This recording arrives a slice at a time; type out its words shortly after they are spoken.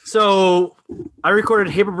So I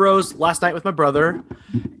recorded Haber Bros last night with my brother,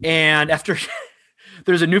 and after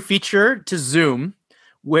there's a new feature to Zoom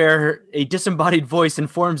where a disembodied voice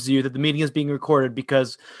informs you that the meeting is being recorded,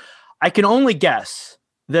 because I can only guess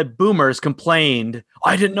that boomers complained,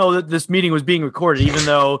 I didn't know that this meeting was being recorded, even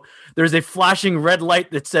though there's a flashing red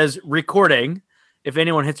light that says recording if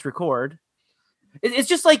anyone hits record. It's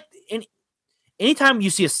just like anytime you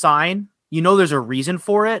see a sign, you know there's a reason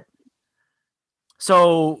for it.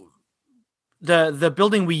 So the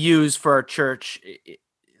building we use for our church,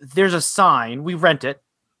 there's a sign. We rent it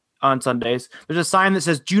on Sundays. There's a sign that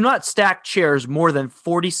says, do not stack chairs more than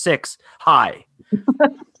 46 high.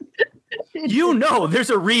 You know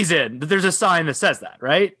there's a reason that there's a sign that says that,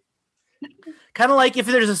 right? Kind of like if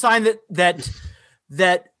there's a sign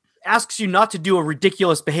that asks you not to do a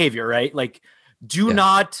ridiculous behavior, right? Like, do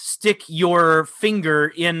not stick your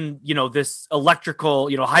finger in, this electrical,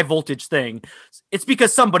 high voltage thing. It's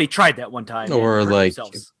because somebody tried that one time. Or like,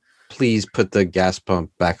 please put the gas pump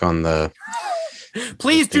back on the...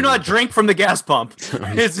 Please do not drink from the gas pump. So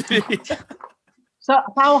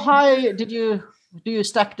how high do you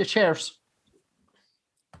stack the chairs?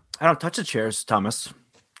 I don't touch the chairs, Thomas.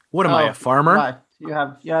 What am I, a farmer? Right.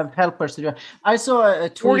 You have helpers to do it. I saw a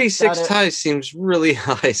tweet. 46 high seems really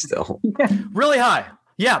high still. Really high.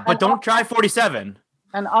 Yeah, but don't try 47.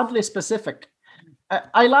 And oddly specific.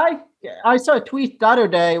 I saw a tweet the other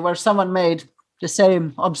day where someone made the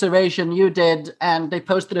same observation you did, and they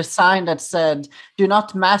posted a sign that said, do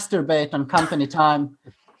not masturbate on company time.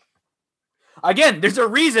 Again, there's a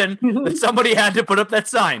reason that somebody had to put up that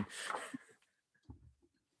sign.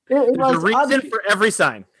 There's a reason for every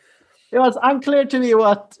sign. It was unclear to me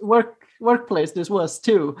what workplace this was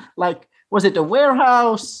too. Like, was it a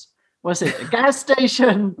warehouse? Was it a gas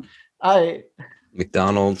station?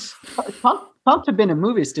 McDonald's. It can't have been a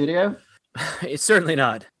movie studio. It's certainly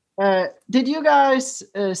not. Did you guys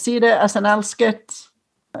see the SNL skit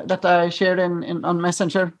that I shared on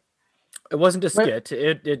Messenger? It wasn't a skit.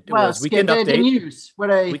 It was Weekend Update. The news. Where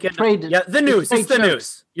they traded. Yeah, the news. It's the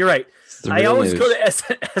news. You're right. I always go to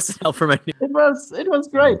SNL for my news. It was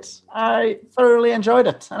great. I thoroughly enjoyed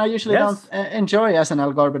it. And I usually don't enjoy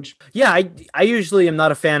SNL garbage. Yeah, I usually am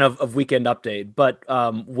not a fan of Weekend Update. But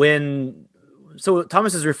so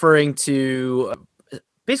Thomas is referring to,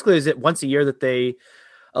 basically, is it once a year that they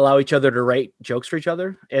allow each other to write jokes for each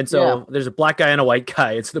other? And so there's a black guy and a white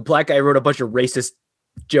guy. And so the black guy wrote a bunch of racist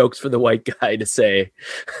jokes for the white guy to say.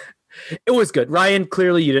 It was good. Ryan,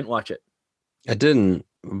 clearly you didn't watch it. I didn't,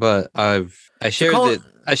 but I shared it.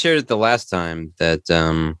 I shared it the last time that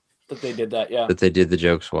they did that. Yeah, that they did the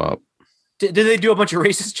joke swap. Did they do a bunch of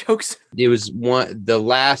racist jokes? It was one. The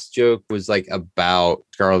last joke was like about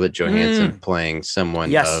Scarlett Johansson playing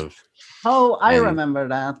someone of. Oh, I remember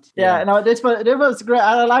that. Yeah, no, it was great.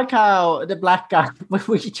 I like how the black guy,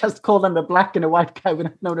 we just call them the black and the white guy. We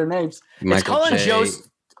don't know their names. It's Colin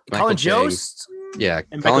Jost. Colin Jost. Yeah,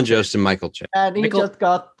 Colin Jost and Michael Che. And he just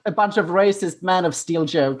got a bunch of racist Man of Steel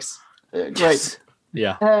jokes. Great.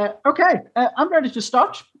 Yeah. Okay, I'm ready to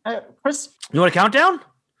start. Chris? You want a countdown?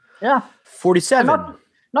 Yeah. 47.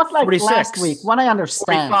 Not like 46, last week. One I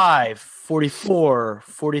understand. 45, 44,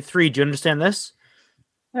 43. Do you understand this?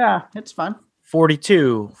 Yeah, it's fine.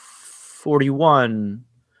 42, 41.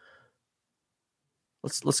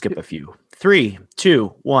 Let's skip a few. 3,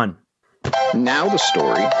 2, 1. Now the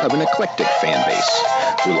story of an eclectic fan base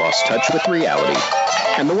who lost touch with reality,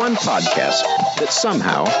 and the one podcast that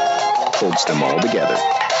somehow holds them all together.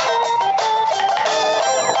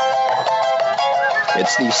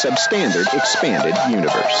 It's the Substandard Expanded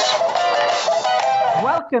Universe.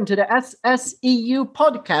 Welcome to the SSEU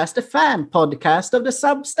podcast, a fan podcast of the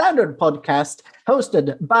Substandard podcast,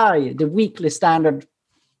 hosted by the Weekly Standard.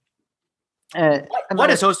 What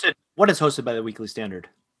is hosted by the Weekly Standard?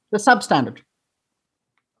 The Substandard.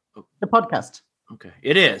 The podcast. Okay.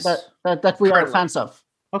 It is. That we are fans of.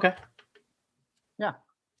 Okay. Yeah.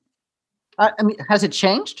 I mean, has it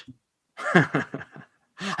changed? I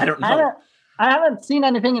don't know. I haven't seen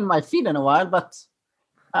anything in my feed in a while, but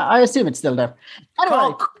I assume it's still there.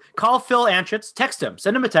 Anyway, call Phil Anschutz, text him,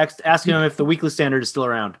 send him a text, asking him if the Weekly Standard is still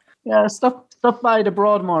around. Yeah, stop by the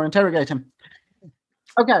Broadmoor, interrogate him.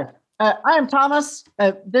 Okay, I am Thomas.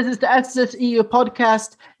 This is the SSEU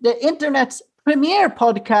podcast, the internet's premier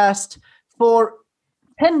podcast for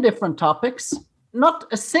 10 different topics, not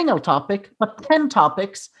a single topic, but 10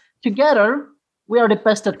 topics. Together, we are the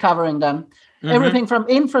best at covering them. Mm-hmm. Everything from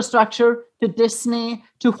infrastructure to Disney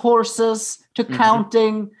to horses to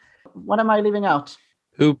counting. What am I leaving out?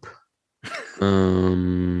 Poop.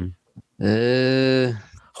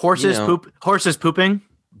 Horses pooping.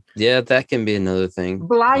 Yeah, that can be another thing.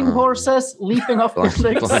 Blind horses leaping off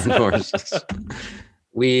buildings. Blind horses.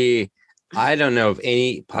 I don't know if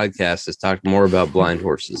any podcast has talked more about blind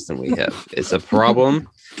horses than we have. It's a problem.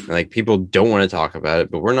 Like, people don't want to talk about it,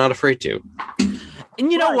 but we're not afraid to. And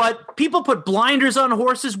you know what? People put blinders on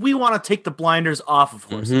horses. We want to take the blinders off of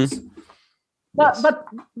horses. Mm-hmm.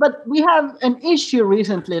 But we have an issue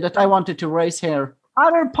recently that I wanted to raise here.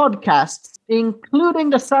 Other podcasts,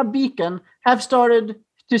 including the Sub Beacon, have started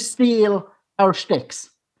to steal our sticks.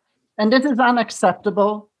 And this is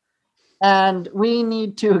unacceptable. And we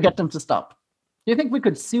need to get them to stop. Do you think we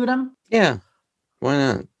could sue them? Yeah. Why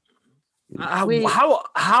not?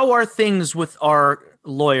 How are things with our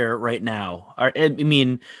lawyer right now? I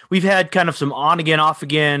mean, we've had kind of some on again, off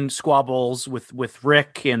again squabbles with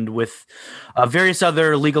Rick and with various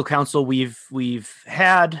other legal counsel we've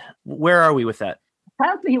had. Where are we with that?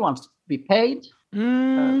 Apparently, he wants to be paid.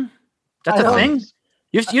 That's a thing.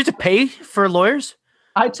 You have to pay for lawyers.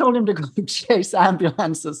 I told him to go chase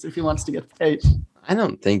ambulances if he wants to get paid. I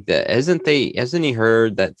don't think that. Hasn't he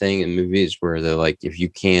heard that thing in movies where they're like, if you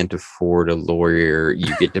can't afford a lawyer,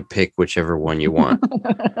 you get to pick whichever one you want?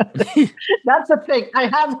 That's a thing. I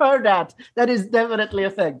have heard that. That is definitely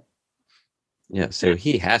a thing. Yeah, so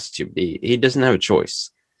he has to be. He doesn't have a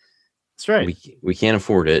choice. That's right. We can't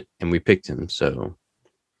afford it, and we picked him, so...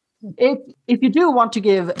 If you do want to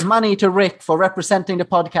give money to Rick for representing the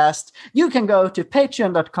podcast, you can go to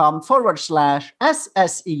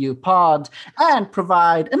patreon.com/SSEU pod and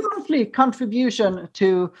provide a monthly contribution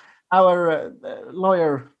to our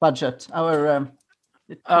lawyer budget.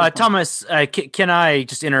 Thomas, can I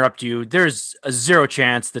just interrupt you? There's a 0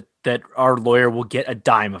 chance that our lawyer will get a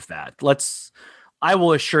dime of that. I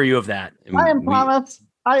will assure you of that. I am Thomas.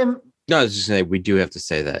 No, I was just saying, we do have to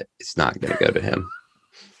say that it's not going to go to him.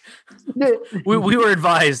 we were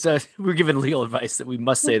advised. We were given legal advice that we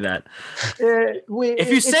must say that. If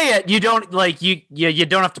you say it, you don't you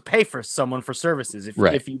don't have to pay for someone for services. If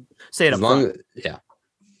you say it up front. Yeah.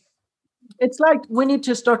 It's like we need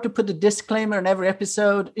to start to put a disclaimer in every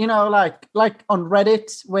episode. You know, like on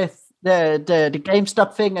Reddit with the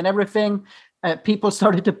GameStop thing and everything. People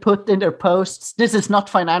started to put in their posts, "This is not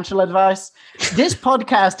financial advice. This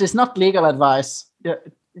podcast is not legal advice."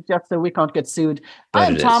 Just so we can't get sued. I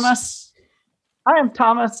am Thomas,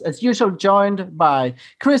 as usual, joined by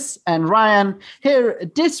Chris and Ryan here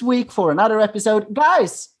this week for another episode.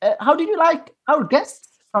 Guys, how did you like our guests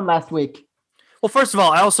from last week? Well, first of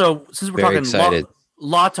all, I also, since we're Very talking excited.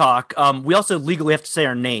 law talk, we also legally have to say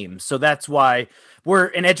our names. So that's why we're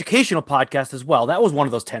an educational podcast as well. That was one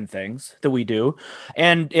of those 10 things that we do.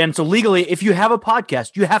 And so legally, if you have a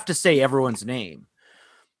podcast, you have to say everyone's name.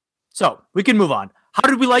 So we can move on. How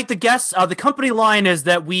did we like the guests? The company line is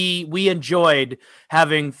that we enjoyed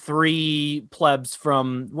having 3 plebs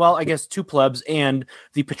from, well, I guess 2 plebs and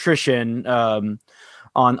the patrician on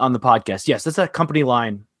the podcast. Yes, that's a company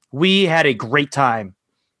line. We had a great time.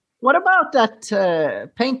 What about that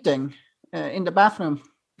painting in the bathroom?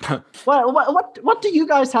 What do you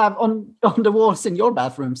guys have on the walls in your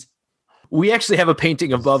bathrooms? We actually have a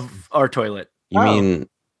painting above our toilet. You mean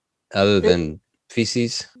other than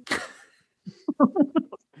feces?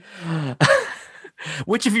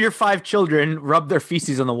 Which of your 5 children rubbed their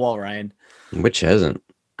feces on the wall, Ryan? Which hasn't?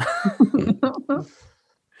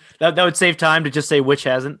 That would save time to just say which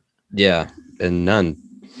hasn't. Yeah, and none.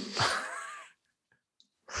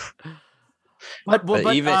 But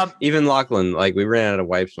even Lachlan, like, we ran out of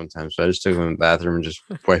wipes one time, so I just took him in the bathroom and just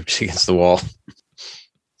wiped against the wall.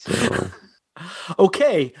 So.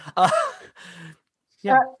 Okay.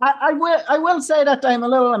 Yeah, I will say that I'm a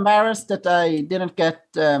little embarrassed that I didn't get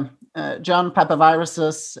John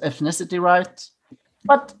Papavirus's ethnicity right.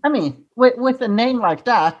 But I mean, with a name like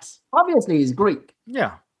that, obviously he's Greek.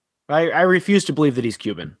 Yeah, I refuse to believe that he's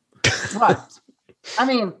Cuban. Right. I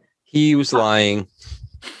mean, he was lying,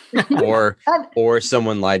 or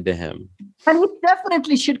someone lied to him. And he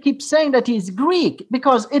definitely should keep saying that he's Greek,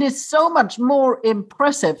 because it is so much more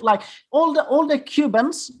impressive. Like all the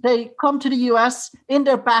Cubans, they come to the US in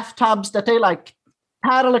their bathtubs that they like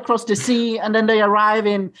paddle across the sea, and then they arrive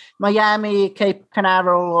in Miami, Cape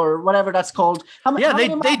Canaveral, or whatever that's called.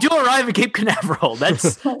 They do arrive in Cape Canaveral.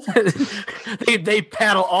 That's they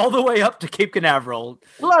paddle all the way up to Cape Canaveral.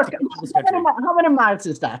 Look, how many miles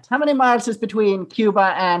is that? How many miles is between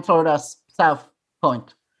Cuba and Florida's South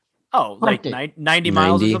Point? Oh, like 90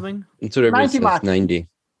 miles or something? It's whatever 90 it says, 90.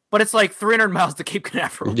 But it's like 300 miles to Cape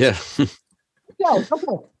Canaveral. Yeah. Yeah,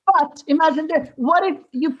 okay. But imagine this. What if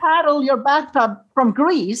you paddle your bathtub from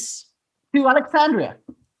Greece to Alexandria?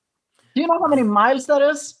 Do you know how many miles that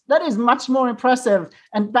is? That is much more impressive.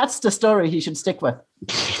 And that's the story he should stick with.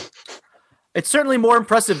 It's certainly more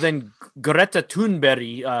impressive than Greta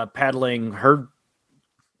Thunberg paddling her.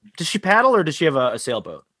 Does she paddle or does she have a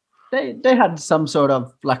sailboat? They had some sort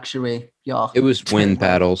of luxury yacht. It was wind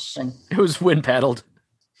paddles. thing. It was wind paddled.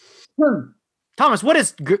 Hmm. Thomas, what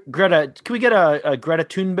is Greta? Can we get a Greta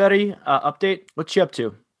Thunberg update? What's she up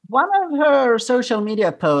to? One of her social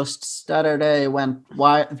media posts the other day went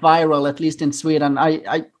viral, at least in Sweden.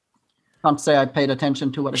 I can't say I paid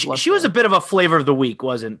attention to what it was. She was a bit of a flavor of the week,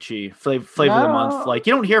 wasn't she? Flavor of the month. Like,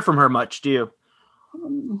 you don't hear from her much, do you?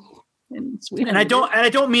 In Sweden, And I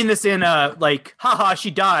don't mean this in like, haha,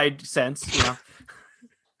 she died sense, you know.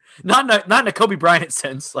 not in a Kobe Bryant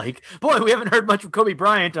sense. Like, boy, we haven't heard much from Kobe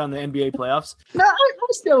Bryant on the NBA playoffs. No, I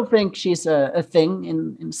still think she's a thing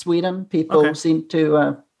in Sweden. People seem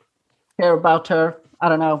to care about her. I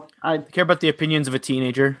don't know. I care about the opinions of a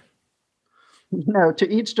teenager. No, to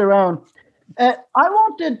each their own. I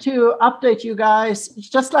wanted to update you guys,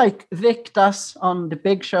 just like Vic does on the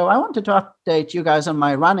big show. I wanted to update you guys on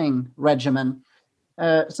my running regimen.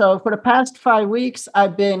 So for the past 5 weeks,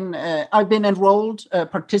 I've been enrolled,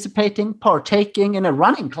 partaking in a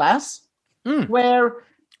running class where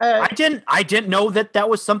I didn't know that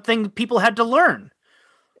was something people had to learn.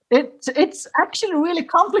 It's actually really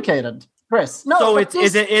complicated, Chris. No, so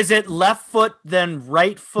is it left foot then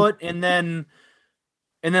right foot and then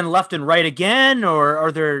left and right again, or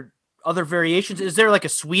are there other variations? Is there like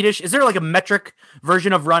a metric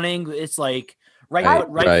version of running? It's like right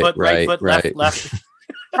foot, left.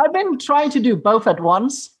 I've been trying to do both at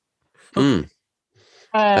once.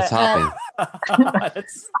 That's hopping.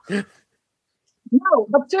 No,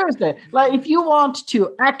 but seriously, like if you want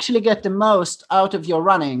to actually get the most out of your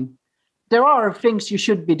running, there are things you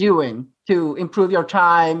should be doing to improve your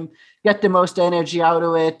time, get the most energy out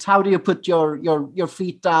of it. How do you put your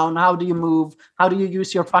feet down? How do you move? How do you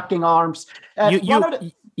use your fucking arms?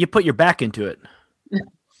 You put your back into it.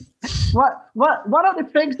 One of the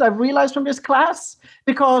things I've realized from this class,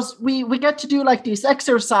 because we get to do like these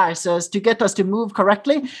exercises to get us to move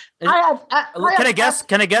correctly. Can I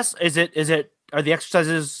guess? Is it? Are the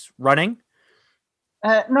exercises running?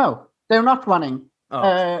 No, they're not running.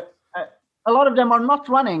 Oh. A lot of them are not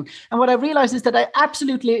running. And what I realized is that I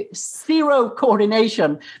absolutely zero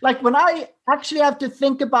coordination. Like when I actually have to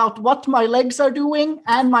think about what my legs are doing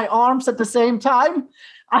and my arms at the same time,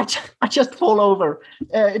 I just fall over.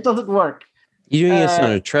 It doesn't work. You doing this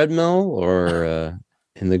on a treadmill or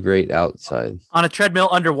in the great outside? On a treadmill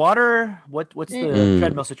underwater? What's the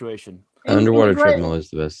treadmill situation? Underwater treadmill is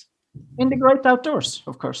the best. In the great outdoors,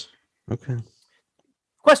 of course. Okay.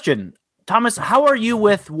 Question. Thomas, how are you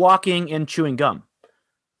with walking and chewing gum?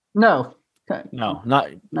 No. Can't do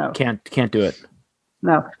it.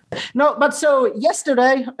 No. But so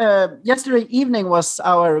yesterday evening was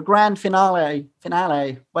our grand finale,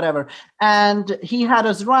 whatever. And he had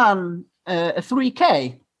us run a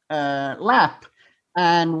 3K lap,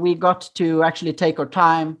 and we got to actually take our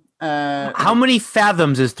time. How many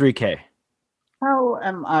fathoms is 3K? How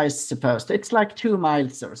am I supposed to? It's like 2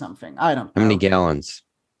 miles or something. I don't know. How many gallons?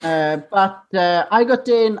 But I got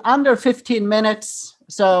in under 15 minutes.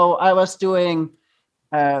 So I was doing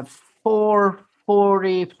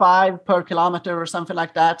 4:45 per kilometer or something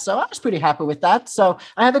like that. So I was pretty happy with that. So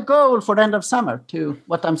I have a goal for the end of summer to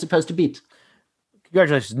what I'm supposed to beat.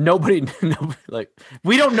 Congratulations. Nobody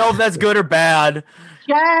we don't know if that's good or bad.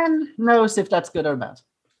 Jan knows if that's good or bad.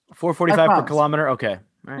 4:45 per kilometer. Okay.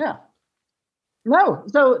 Right. Yeah. No.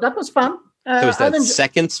 So that was fun. So is that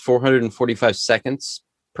seconds? 445 seconds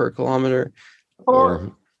per kilometer? 4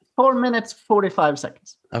 minutes, 45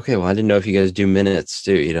 seconds. Okay. Well, I didn't know if you guys do minutes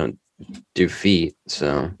too. You don't do feet.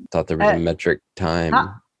 So thought there was a metric time.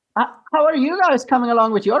 How are you guys coming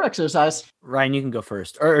along with your exercise? Ryan, you can go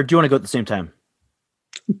first. Or do you want to go at the same time?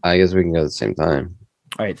 I guess we can go at the same time.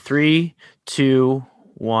 All right. 3, 2,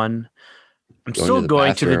 1. I'm still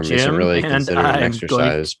going to the gym. Isn't really and considered an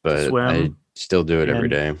exercise, but swim, I still do it every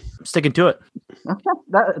day. I'm sticking to it. Okay,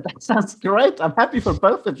 that sounds great. I'm happy for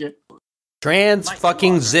both of you.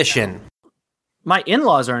 Trans-fucking-zition. My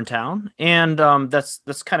in-laws are in town, and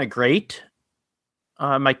that's kind of great.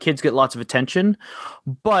 My kids get lots of attention,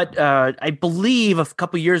 but I believe a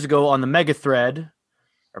couple years ago on the Megathread,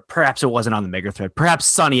 or perhaps it wasn't on the Megathread. Perhaps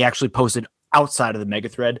Sonny actually posted outside of the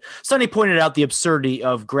Megathread. Sonny pointed out the absurdity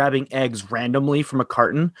of grabbing eggs randomly from a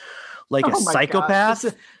carton, like a psychopath.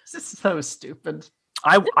 This is so stupid.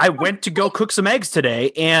 I went to go cook some eggs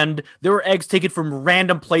today, and there were eggs taken from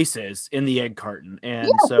random places in the egg carton, and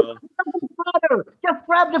so just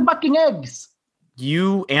grab the fucking eggs.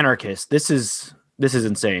 You anarchist! This is This is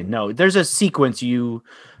insane. No, there's a sequence. You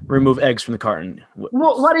remove eggs from the carton.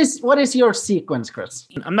 What is your sequence, Chris?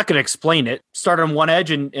 I'm not going to explain it. Start on one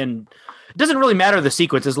edge, and it doesn't really matter the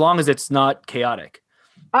sequence as long as it's not chaotic.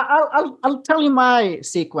 I'll tell you my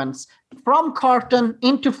sequence: from carton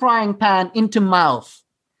into frying pan into mouth,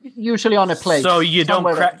 usually on a plate. So you don't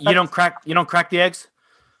crack the eggs.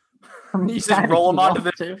 You just roll them onto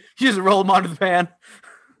the pan.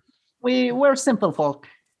 We're simple folk.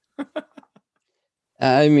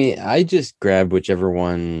 I mean, I just grab whichever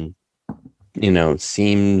one,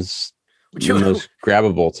 seems the most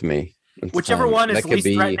grabbable to me. Whichever one is least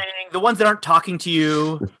threatening. The ones that aren't talking to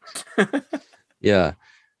you. Yeah.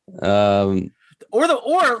 Or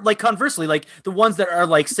like conversely, like the ones that are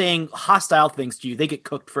like saying hostile things to you, they get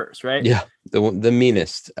cooked first, right? Yeah. The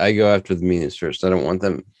meanest. I go after the meanest first. I don't want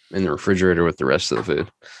them in the refrigerator with the rest of the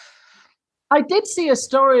food. I did see a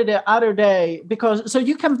story the other day because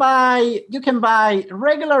you can buy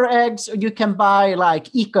regular eggs, or you can buy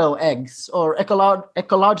like eco eggs or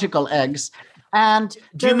ecological eggs. And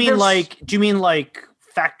do you mean like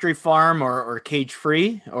factory farm or cage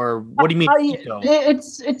free, or what do you mean? Eco?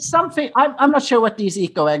 It's something. I'm not sure what these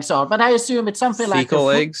eco eggs are, but I assume it's something fecal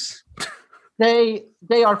like eggs. They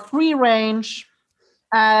are free range.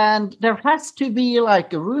 And there has to be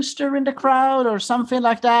like a rooster in the crowd or something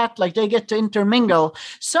like that. Like they get to intermingle.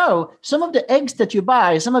 So some of the eggs that you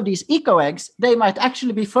buy, some of these eco eggs, they might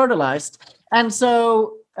actually be fertilized. And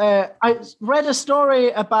so I read a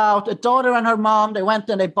story about a daughter and her mom. They went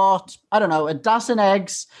and they bought, I don't know, a dozen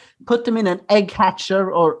eggs, put them in an egg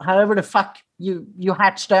hatcher or however the fuck you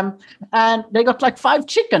hatch them. And they got like 5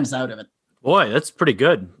 chickens out of it. Boy, that's pretty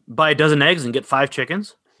good. Buy a dozen eggs and get 5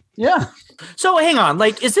 chickens. Yeah. So hang on,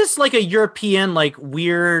 like, is this like a European, like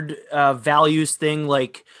weird values thing?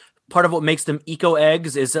 Like part of what makes them eco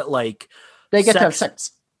eggs is that like they get to have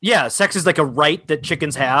sex. Yeah. Sex is like a right that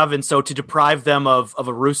chickens have. And so to deprive them of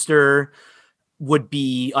a rooster would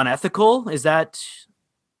be unethical. Is that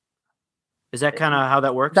kind of how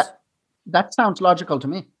that works? That sounds logical to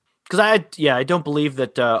me. Because I don't believe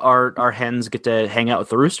that our hens get to hang out with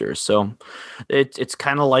the roosters, so it's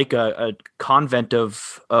kind of like a convent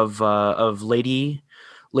of lady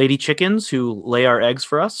chickens who lay our eggs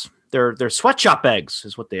for us. They're sweatshop eggs,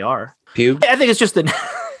 is what they are. Pubes? I think it's just that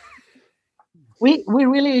we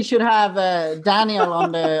really should have Daniel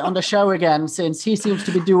on the show again, since he seems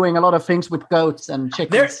to be doing a lot of things with goats and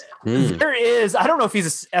chickens. There is, I don't know if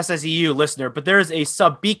he's a SSEU listener, but there's a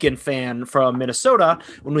Sub Beacon fan from Minnesota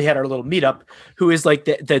when we had our little meetup who is like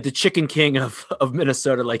the chicken king of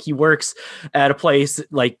Minnesota. Like he works at a place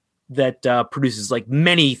like that produces like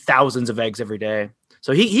many thousands of eggs every day.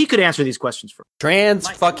 So he could answer these questions for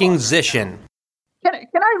Trans-fucking-zition. Can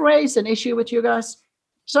I raise an issue with you guys?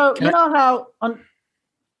 So can I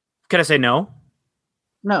say no?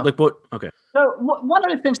 No. Like what? Okay. So one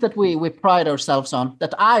of the things that we pride ourselves on,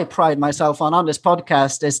 that I pride myself on this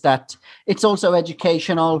podcast, is that it's also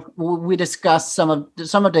educational. We discuss some of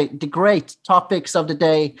the great topics of the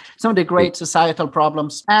day, some of the great societal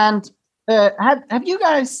problems. And have you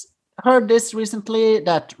guys heard this recently,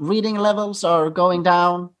 that reading levels are going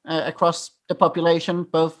down across the population,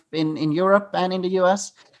 both in Europe and in the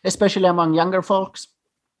US, especially among younger folks?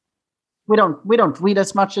 We don't read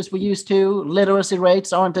as much as we used to. Literacy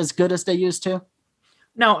rates aren't as good as they used to.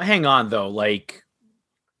 Now, hang on though. Like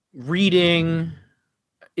reading,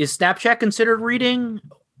 is Snapchat considered reading,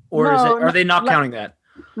 or are they not counting that?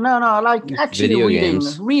 No. Like actually Video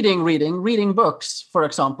reading books, for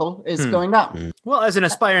example, is going down. Well, as an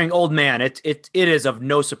aspiring old man, it is of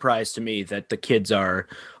no surprise to me that the kids are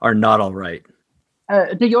not all right.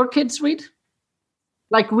 Do your kids read?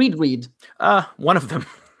 Like read? One of them.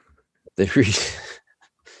 They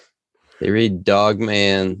read Dog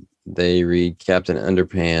Man. They read Captain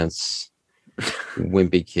Underpants,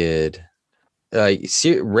 Wimpy Kid.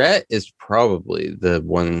 Rhett is probably the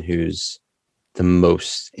one who's the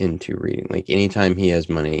most into reading. Like anytime he has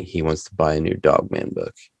money, he wants to buy a new Dog Man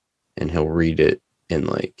book, and he'll read it in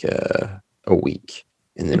like a week,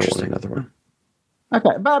 and then he'll want another one.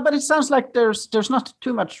 Okay, but it sounds like there's not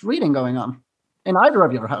too much reading going on in either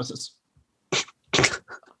of your houses.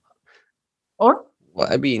 Or? Well,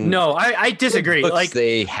 I mean, no, I disagree. Books like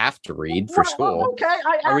they have to read for school. Okay,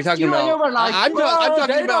 are we talking about? I'm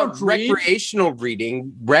talking about recreational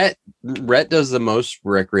reading. Brett does the most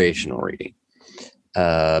recreational reading,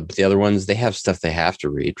 but the other ones, they have stuff they have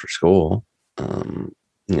to read for school.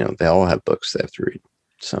 They all have books they have to read.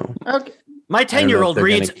 So okay. My 10-year-old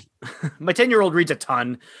reads. My 10-year-old reads a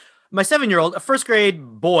ton. My 7-year-old, a first grade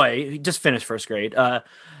boy, he just finished first grade.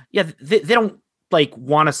 They don't like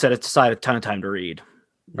want to set aside a ton of time to read,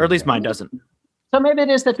 or at least mine doesn't. So maybe it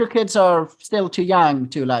is that your kids are still too young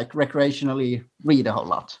to like recreationally read a whole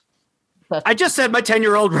lot. I just said my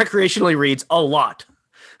 10-year-old recreationally reads a lot,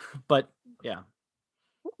 but yeah.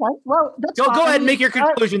 Okay, well, that's Go fine. ahead and make your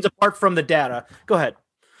conclusions apart from the data. Go ahead.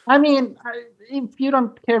 I mean, if you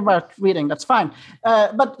don't care about reading, that's fine.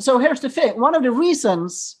 But so here's the thing. One of the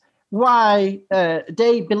reasons why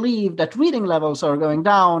they believe that reading levels are going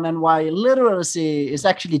down and why literacy is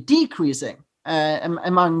actually decreasing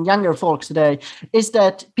among younger folks today is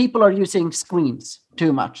that people are using screens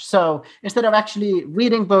too much. So instead of actually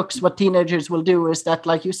reading books, what teenagers will do is that,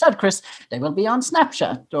 like you said, Chris, they will be on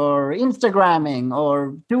Snapchat or Instagramming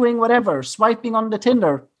or doing whatever, swiping on the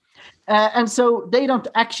Tinder. And so they don't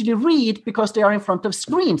actually read because they are in front of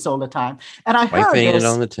screens all the time. And I heard this it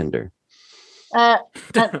on the Tinder.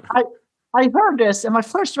 and I heard this, and my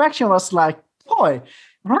first reaction was like, boy,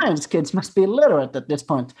 Ryan's kids must be illiterate at this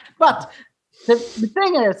point. But the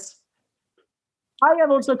thing is, I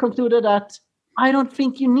have also concluded that I don't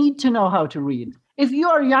think you need to know how to read. If you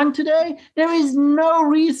are young today, there is no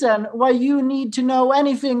reason why you need to know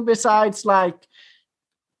anything besides like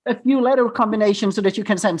a few letter combinations so that you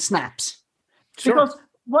can send snaps. Sure. Because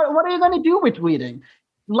what are you going to do with reading?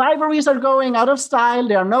 Libraries are going out of style.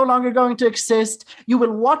 They are no longer going to exist. You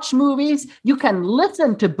will watch movies. You can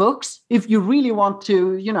listen to books if you really want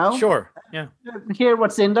to, Sure. Yeah. hear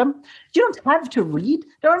what's in them. You don't have to read.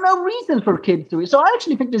 There are no reasons for kids to read. So I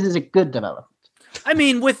actually think this is a good development. I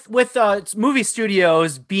mean, with movie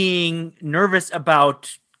studios being nervous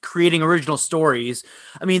about creating original stories,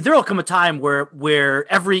 I mean, there will come a time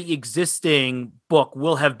where every existing book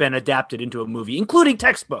will have been adapted into a movie, including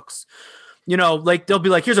textbooks. Like they'll be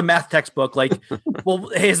like, here's a math textbook. Like, well,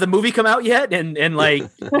 has the movie come out yet? And like,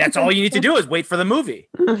 that's all you need to do is wait for the movie.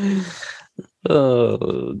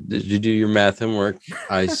 Oh, did you do your math homework?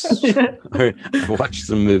 I watched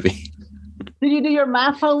the movie. Did you do your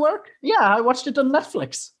math homework? Yeah, I watched it on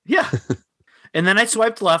Netflix. Yeah. And then I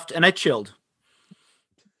swiped left and I chilled.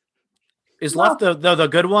 Is left the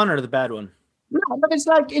good one or the bad one? No, but it's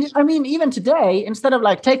like, even today, instead of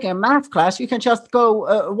like taking a math class, you can just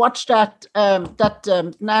go watch that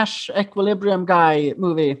Nash Equilibrium guy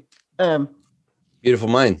movie. Beautiful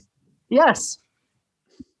Mind. Yes,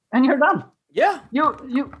 and you're done. Yeah, you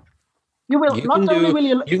will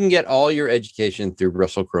You can get all your education through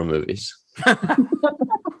Russell Crowe movies.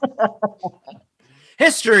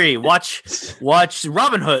 History. Watch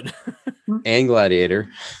Robin Hood and Gladiator.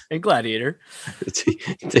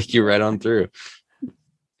 Take you right on through.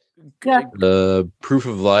 Yeah. The Proof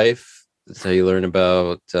of Life. That's how you learn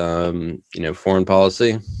about foreign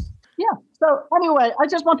policy. Yeah. So anyway, I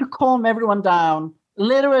just want to calm everyone down.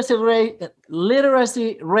 Literacy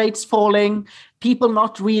rates falling, people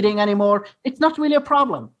not reading anymore. It's not really a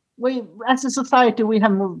problem. We, as a society, we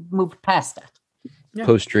have moved past that. Yeah.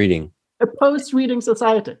 Post-reading. A post-reading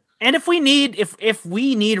society. And if we need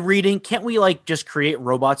reading, can't we like just create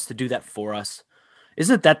robots to do that for us?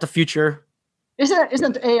 Isn't that the future?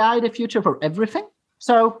 Isn't AI the future for everything?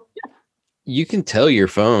 So yeah. You can tell your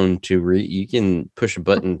phone to read. You can push a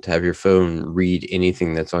button to have your phone read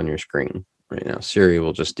anything that's on your screen right now. Siri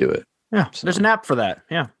will just do it. Yeah, so there's an app for that.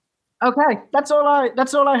 Yeah. Okay, that's all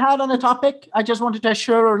I had on the topic. I just wanted to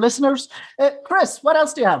assure our listeners. Chris, what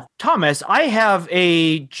else do you have? Thomas, I have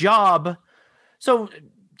a job. So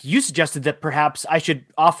you suggested that perhaps I should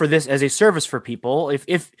offer this as a service for people.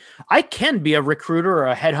 If I can be a recruiter or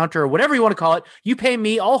a headhunter or whatever you want to call it, you pay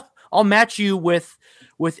me, I'll match you with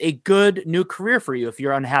a good new career for you if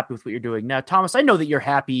you're unhappy with what you're doing. Now, Thomas, I know that you're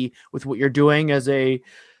happy with what you're doing as an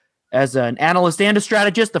analyst and a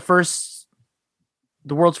strategist,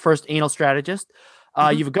 the world's first anal strategist.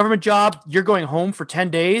 You have a government job. You're going home for 10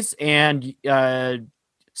 days and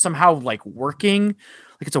somehow like working,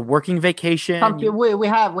 like it's a working vacation. We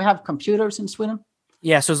have computers in Sweden.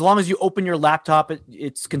 Yeah. So as long as you open your laptop,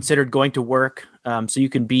 it's considered going to work. So you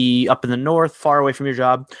can be up in the north, far away from your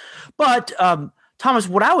job. But Thomas,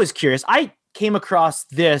 what I was curious, I came across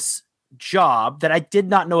this job that I did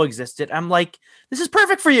not know existed. I'm like, this is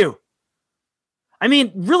perfect for you. I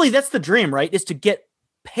mean, really, that's the dream, right? Is to get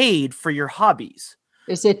paid for your hobbies.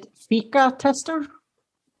 Is it Fika tester?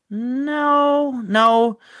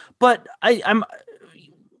 No. But I'm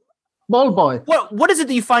Ball boy. What is it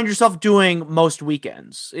that you find yourself doing most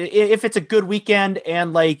weekends? If it's a good weekend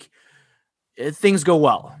and like things go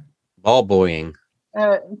well. Ball boying.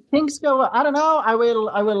 Things go. I don't know. I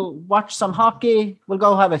will watch some hockey. We'll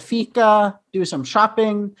go have a fika, do some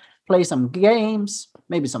shopping, play some games,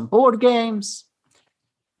 maybe some board games.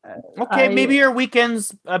 Okay, maybe your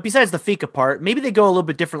weekends, besides the fika part, maybe they go a little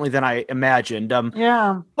bit differently than I imagined.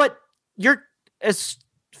 Yeah. But you're as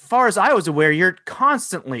far as I was aware, you're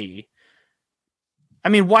constantly. I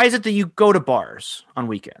mean, why is it that you go to bars on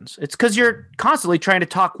weekends? It's because you're constantly trying to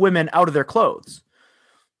talk women out of their clothes.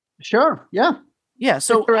 Sure. Yeah. Yeah.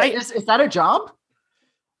 So is that a job?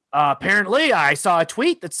 Apparently, I saw a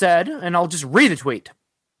tweet that said, and I'll just read the tweet.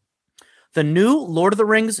 The new Lord of the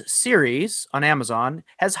Rings series on Amazon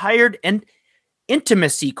has hired an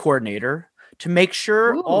intimacy coordinator to make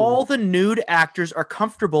sure all the nude actors are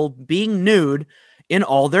comfortable being nude in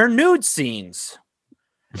all their nude scenes.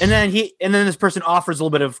 And then this person offers a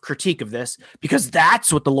little bit of critique of this because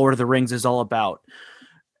that's what the Lord of the Rings is all about.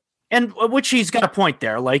 And which he's got a point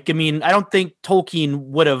there. Like, I mean, I don't think Tolkien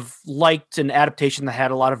would have liked an adaptation that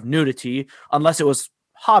had a lot of nudity unless it was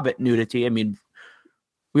Hobbit nudity. I mean,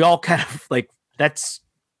 we all kind of like that's.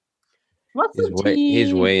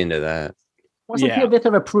 He's way into that. Wasn't he a bit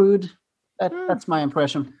of a prude? That's my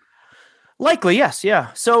impression. Likely, yes,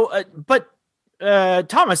 yeah. So, but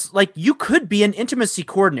Thomas, like you could be an intimacy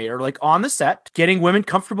coordinator, like on the set, getting women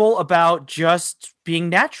comfortable about just being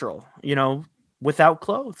natural, without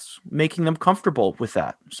clothes, making them comfortable with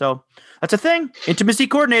that. So that's a thing. Intimacy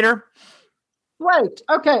coordinator. Right.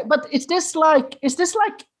 Okay. But is this like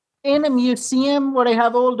in a museum where they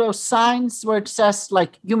have all those signs where it says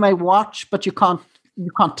like you may watch, but you can't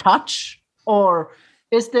touch? Or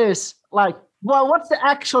is this like, well, what's the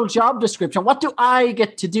actual job description? What do I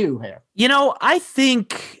get to do here? I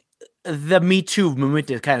think the Me Too movement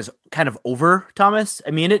is kind of over, Thomas.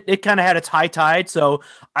 I mean, it kind of had its high tide, so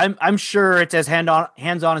I'm sure it's as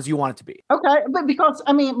hands-on as you want it to be. Okay, but because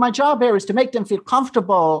I mean, my job here is to make them feel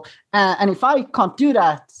comfortable, and if I can't do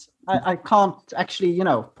that, I can't actually,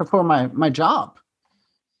 perform my job.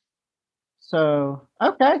 So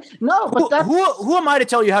okay, no, but who am I to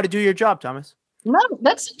tell you how to do your job, Thomas? No,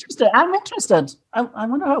 that's interesting. I'm interested. I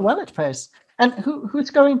wonder how well it pays. And who's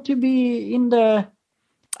going to be in the...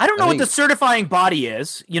 I don't know what the certifying body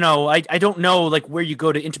is. I don't know like where you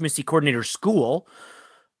go to intimacy coordinator school.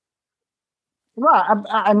 Well,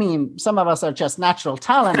 I mean, some of us are just natural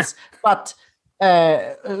talents, but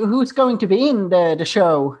who's going to be in the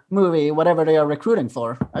show, movie, whatever they are recruiting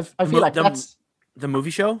for? I feel like that's... The movie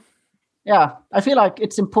show? Yeah, I feel like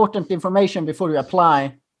it's important information before you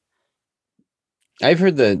apply. I've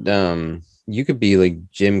heard that you could be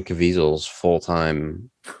like Jim Caviezel's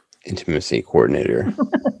full-time intimacy coordinator.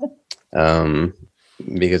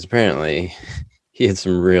 Because apparently he had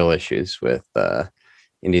some real issues with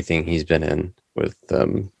anything he's been in with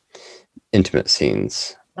intimate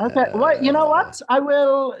scenes. Okay, well, you know what? I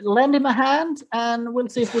will lend him a hand and we'll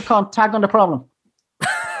see if we can't tag on the problem.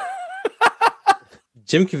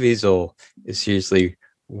 Jim Caviezel is seriously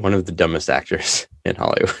one of the dumbest actors in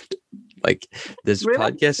Hollywood. Like this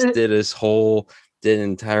podcast did an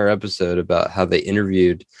entire episode about how they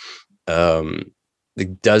interviewed the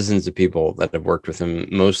dozens of people that have worked with him,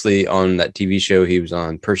 mostly on that TV show he was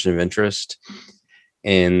on, Person of Interest.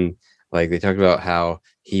 And like they talked about how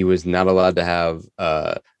he was not allowed to have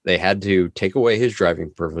they had to take away his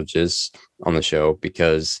driving privileges on the show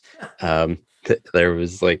because there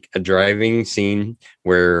was like a driving scene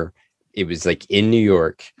where it was like in New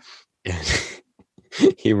York and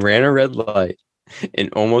he ran a red light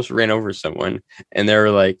and almost ran over someone. And they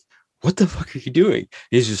were like, what the fuck are you doing?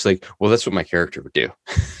 He's just like, well, that's what my character would do.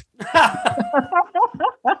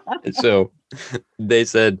 And so they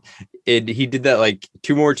said he did that like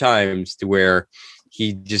 2 more times to where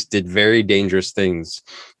he just did very dangerous things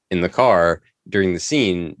in the car during the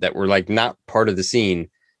scene that were like not part of the scene,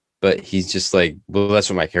 but he's just like, well, that's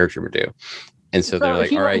what my character would do. And so they're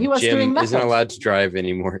like, all right, Jim isn't allowed to drive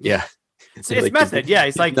anymore. Yeah. It's like, method. Yeah.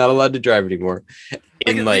 He's like not allowed to drive anymore.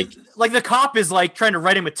 And like the cop is like trying to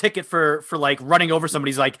write him a ticket for like running over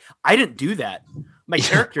somebody. He's like, I didn't do that. My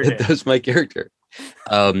character did. That was my character.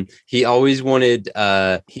 He always wanted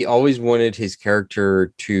his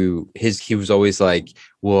character he was always like,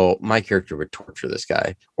 well, my character would torture this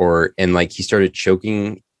guy, and like he started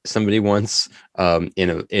choking somebody once.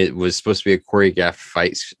 It was supposed to be a choreographed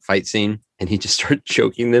fight scene, and he just started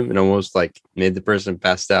choking them and almost like made the person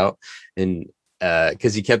passed out. And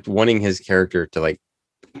because he kept wanting his character to like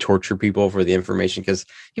torture people for the information, because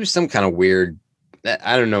he was some kind of weird,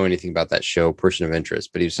 I don't know anything about that show, Person of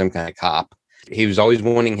Interest, but he was some kind of cop. He was always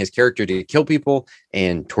wanting his character to kill people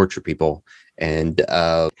and torture people. And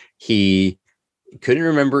he couldn't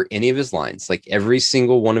remember any of his lines. Like every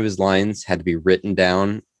single one of his lines had to be written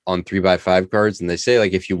down on 3x5 cards. And they say,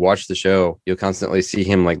 like, if you watch the show, you'll constantly see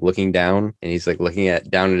him like looking down, and he's like looking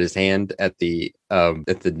down at his hand at the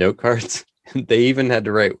note cards. They even had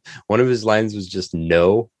to write one of his lines was just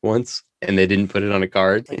no once, and they didn't put it on a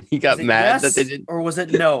card. He got mad that they didn't. Or was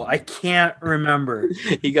it no? I can't remember.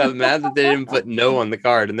 He got mad that they didn't put no on the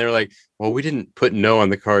card, and they're like, "Well, we didn't put no on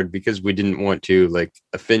the card because we didn't want to like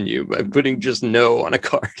offend you by putting just no on a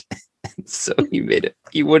card." And so he made it.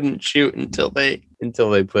 He wouldn't shoot until they gave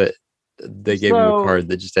him a card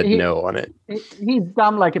that just had no on it. He's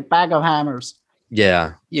dumb like a bag of hammers.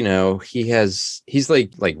 Yeah, he's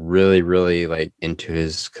like really, really like into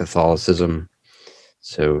his Catholicism.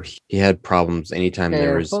 So he had problems anytime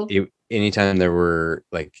there were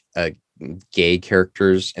like gay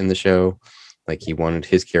characters in the show. Like he wanted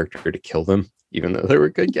his character to kill them, even though they were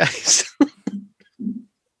good guys.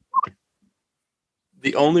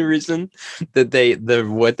 The only reason that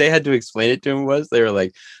what they had to explain it to him was they were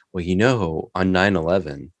like, well, on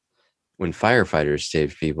 9/11, when firefighters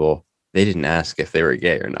saved people, they didn't ask if they were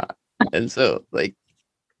gay or not. And so like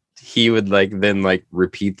he would then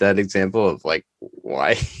repeat that example of like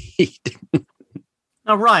why he didn't.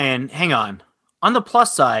 Now, Ryan, hang on. On the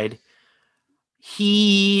plus side,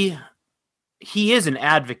 he is an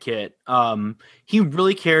advocate. He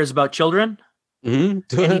really cares about children.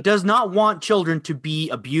 Mm-hmm. And he does not want children to be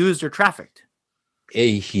abused or trafficked.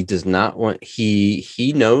 He does not want.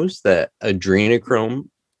 He knows that adrenochrome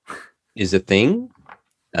is a thing.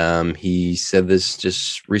 He said this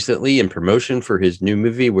just recently in promotion for his new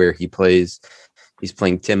movie where he's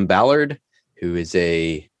playing Tim Ballard, who is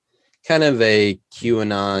a kind of a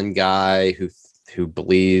QAnon guy who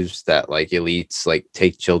believes that like elites like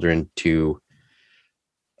take children to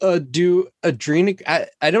do I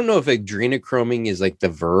don't know if adrenochroming is like the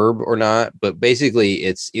verb or not, but basically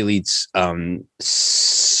it's elites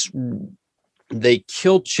they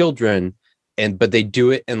kill children but they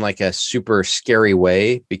do it in like a super scary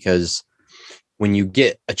way, because when you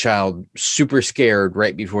get a child super scared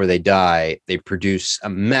right before they die, they produce a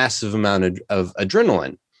massive amount of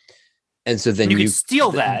adrenaline. And so then you can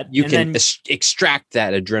steal that. You can extract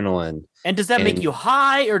that adrenaline. And does that make you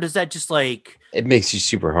high, or does that just like... It makes you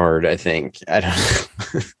super hard, I think. I don't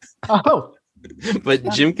know. Oh. But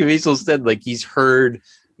Jim Caviezel said like he's heard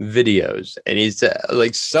videos, and he's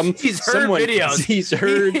like he's heard videos. He's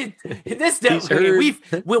heard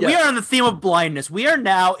we are on the theme of blindness. We are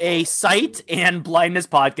now a sight and blindness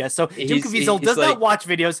podcast. So Jim Caviezel does not watch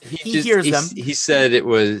videos. He hears them. He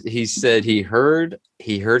said he heard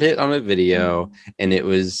it on a video, and it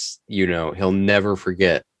was, he'll never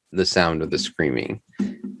forget the sound of the screaming.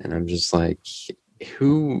 And I'm just like,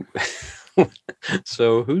 who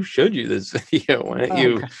so who showed you this video?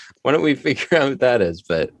 Why don't we figure out what that is?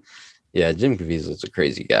 But yeah, Jim Caviezel's a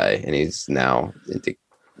crazy guy, and he's now into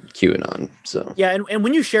QAnon. So yeah, and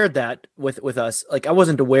when you shared that with us, like I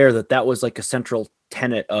wasn't aware that was like a central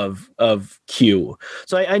tenet of Q.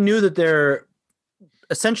 So I knew that they're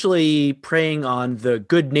essentially preying on the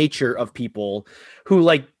good nature of people who,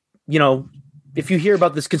 like, if you hear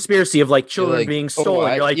about this conspiracy of like children being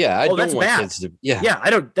stolen, you're like, that's bad.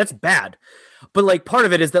 That's bad. But like part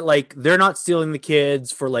of it is that like they're not stealing the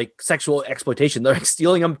kids for like sexual exploitation. They're like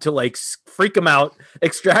stealing them to like freak them out,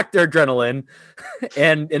 extract their adrenaline,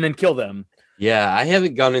 and then kill them. Yeah, I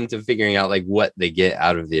haven't gone into figuring out like what they get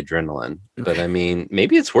out of the adrenaline, but I mean,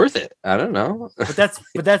 maybe it's worth it. I don't know. But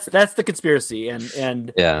that's the conspiracy,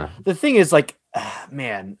 and yeah, the thing is like,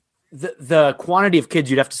 man. The quantity of kids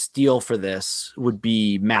you'd have to steal for this would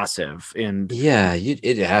be massive. And yeah,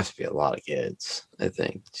 it'd have to be a lot of kids, I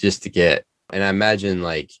think, just to get. And I imagine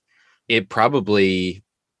like it's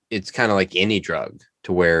kind of like any drug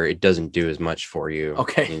to where it doesn't do as much for you.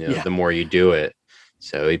 Okay. The more you do it.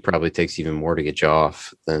 So it probably takes even more to get you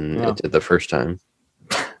off than it did the first time.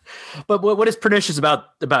 But what is pernicious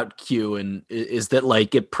about Q and is that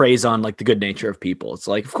like it preys on like the good nature of people. It's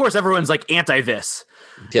like, of course, everyone's like anti this.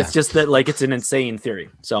 Yeah. It's just that like it's an insane theory.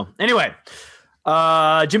 So anyway,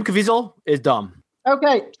 Jim Caviezel is dumb.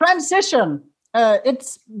 Okay, transition.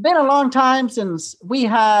 It's been a long time since we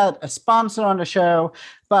had a sponsor on the show,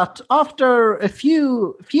 but after a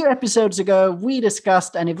few episodes ago, we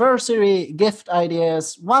discussed anniversary gift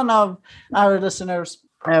ideas. One of our listeners,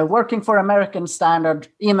 working for American Standard,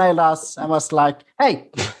 emailed us and was like,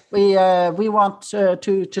 "Hey, we want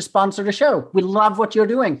to sponsor the show. We love what you're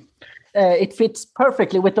doing. It fits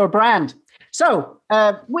perfectly with our brand." So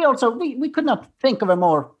we could not think of a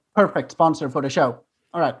more perfect sponsor for the show.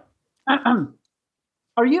 All right.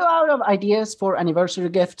 Are you out of ideas for anniversary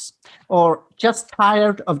gifts, or just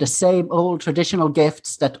tired of the same old traditional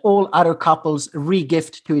gifts that all other couples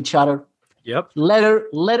re-gift to each other? Yep.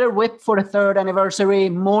 Leather whip for the 3rd anniversary,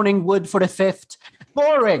 morning wood for the 5th.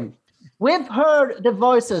 Boring. We've heard the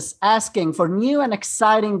voices asking for new and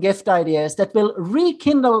exciting gift ideas that will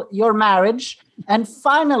rekindle your marriage and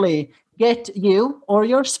finally get you or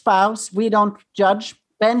your spouse, we don't judge,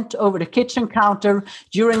 bent over the kitchen counter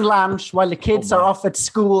during lunch while the kids are off at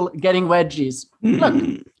school getting veggies.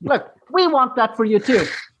 Look, we want that for you too.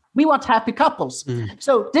 We want happy couples.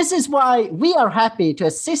 So this is why we are happy to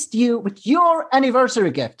assist you with your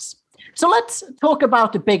anniversary gifts. So let's talk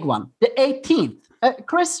about the big one, the 18th.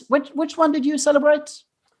 Chris, which one did you celebrate?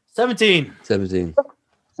 17. So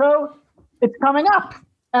it's coming up.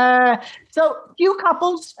 So few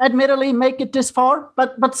couples admittedly make it this far,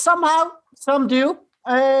 but somehow some do.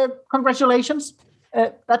 Congratulations.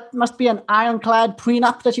 That must be an ironclad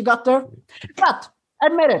prenup that you got there. But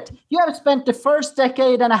admit it, you have spent the first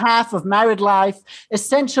decade and a half of married life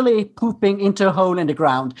essentially pooping into a hole in the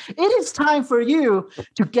ground. It is time for you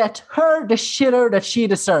to get her the shitter that she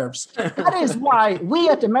deserves. That is why we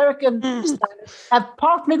at American have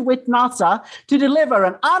partnered with NASA to deliver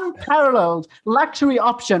an unparalleled luxury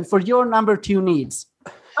option for your number 2 needs.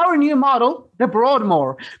 Our new model, the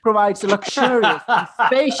Broadmoor, provides a luxurious and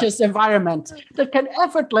spacious environment that can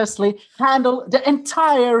effortlessly handle the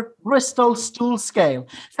entire Bristol stool scale.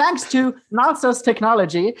 Thanks to NASA's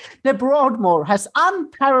technology, the Broadmoor has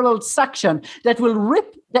unparalleled suction that will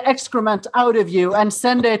rip the excrement out of you and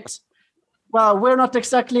send it, well, we're not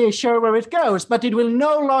exactly sure where it goes, but it will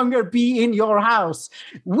no longer be in your house.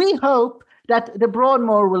 We hope that the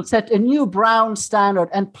Broadmoor will set a new brown standard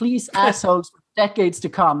and please assholes decades to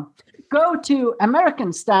come. Go to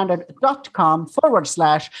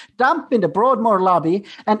americanstandard.com/dump in the Broadmoor lobby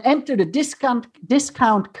and enter the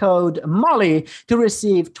discount code Molly to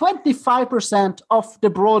receive 25% off the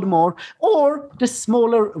Broadmoor or the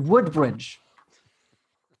smaller Woodbridge.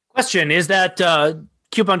 Question, is that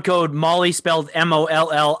coupon code Molly spelled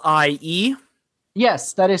MOLLIE?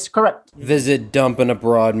 Yes, that is correct. Visit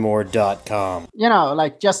dumpinabroadmoor.com. You know,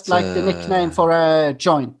 like just like the nickname for a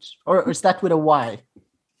joint. Or is that with a Y?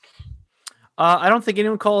 I don't think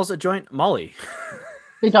anyone calls a joint Molly.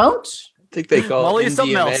 They don't? I think they call Molly it is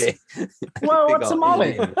something else. Well, what's a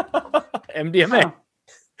Molly? MDMA.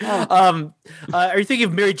 Oh. Are you thinking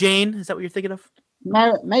of Mary Jane? Is that what you're thinking of?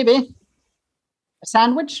 Maybe. A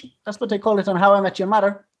sandwich? That's what they call it on How I Met Your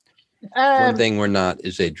Mother. One thing we're not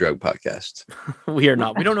is a drug podcast. We are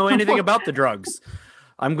not. We don't know anything about the drugs.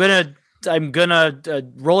 I'm gonna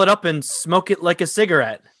roll it up and smoke it like a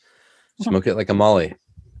cigarette. Smoke it like a Molly.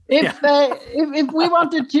 If we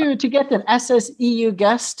wanted to get an SSEU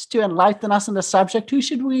guest to enlighten us on the subject, who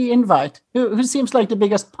should we invite? Who seems like the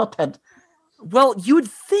biggest pothead? Well, you would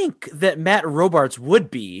think that Matt Robarts would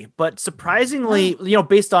be, but surprisingly,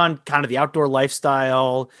 based on kind of the outdoor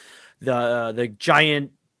lifestyle, the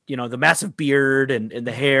giant, the massive beard and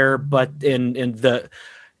the hair, but in the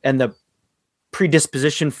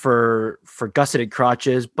predisposition for gusseted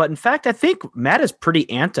crotches. But in fact, I think Matt is pretty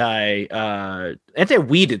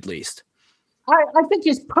anti-weed, at least. I think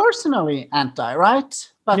he's personally anti,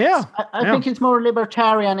 right? But yeah, I think he's more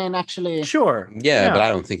libertarian in actually. Sure. Yeah, but I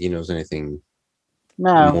don't think he knows anything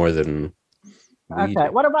more than weed. Okay.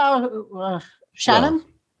 What about Shannon?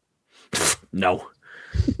 Well, no.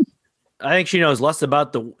 I think she knows less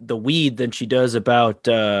about the weed than she does about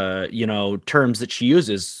terms that she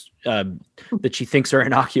uses that she thinks are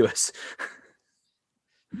innocuous.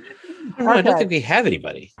 I don't think we have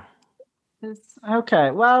anybody.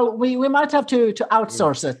 Okay, well, we might have to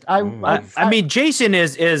outsource it. I mean, Jason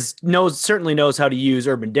certainly knows how to use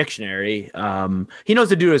Urban Dictionary. He knows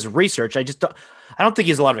to do his research. I don't think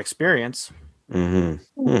he has a lot of experience.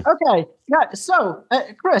 Mm-hmm. Okay, yeah. So,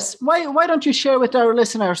 Chris, why don't you share with our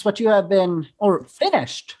listeners what you have been or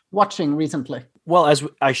finished watching recently? Well, as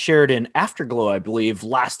I shared in Afterglow, I believe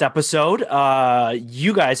last episode,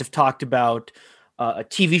 you guys have talked about a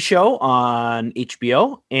TV show on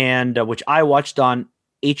HBO, and which I watched on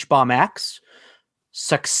HBO Max,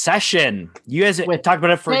 Succession. You guys talked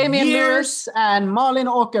about it for Damian years. Lewis and Malin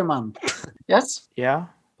Åkerman. Yes? Yeah.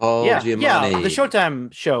 Paul Giamatti. Yeah, the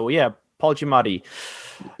Showtime show. Yeah, Paul Giamatti.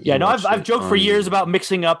 Yeah, no, I've joked for years about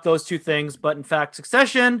mixing up those two things, but in fact,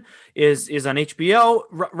 Succession is on HBO.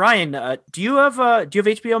 Ryan, do you have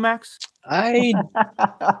HBO Max? I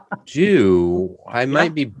do. I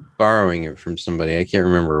might be borrowing it from somebody. I can't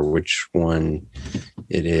remember which one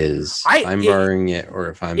it is. I'm borrowing it,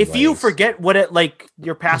 or if you forget what it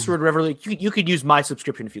your password, whatever, you could use my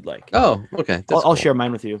subscription if you'd like. Oh, okay. I'll share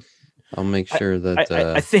mine with you. I'll make sure that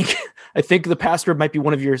I think the password might be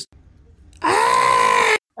one of yours.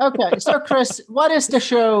 Okay, so Chris, what is the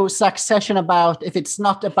show Succession about if it's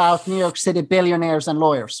not about New York City billionaires and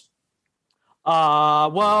lawyers?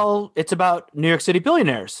 Well, it's about New York City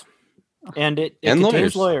billionaires. and it And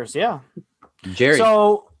contains lawyers. Yeah. Jerry.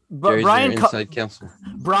 So, but Jerry's Brian, their inside counsel.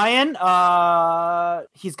 Brian,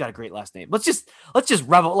 he's got a great last name. Let's just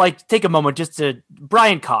revel, like take a moment just to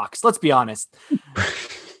Brian Cox. Let's be honest.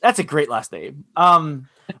 That's a great last name.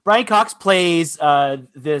 Brian Cox plays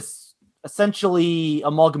this essentially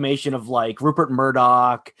amalgamation of like Rupert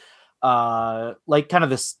Murdoch, like kind of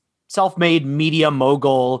this self-made media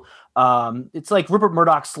mogul. It's like Rupert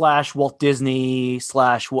Murdoch / Walt Disney /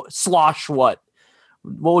 Slosh what?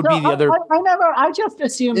 What would be the other? I just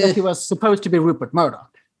assumed that he was supposed to be Rupert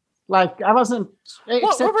Murdoch. Like I wasn't.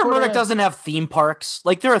 Well, Rupert Murdoch doesn't have theme parks.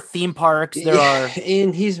 Like there are theme parks. There are,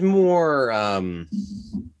 and he's more.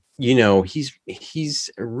 He's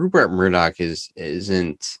Rupert Murdoch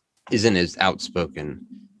isn't as outspoken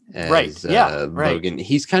as Logan.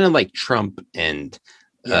 He's kind of like Trump and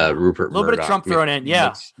Rupert Murdoch. A little bit of Trump thrown in,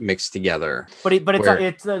 mixed together. But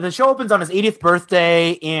it's the show opens on his 80th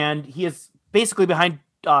birthday, and he is basically behind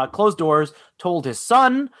closed doors told his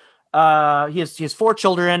son, he has 4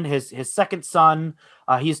 children. His second son,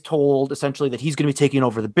 he's told essentially that he's going to be taking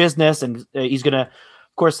over the business, and he's going to.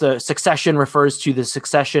 Of course, the succession refers to the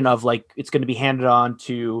succession of like it's going to be handed on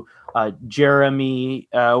to Jeremy.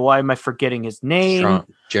 Why am I forgetting his name?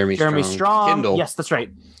 Jeremy Strong. Kendall. Yes, that's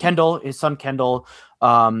right. Kendall, his son Kendall, is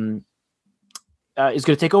going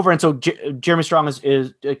to take over, and so Jeremy Strong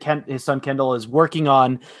is his son Kendall is working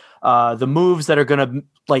on the moves that are going to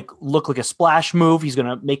like look like a splash move. He's going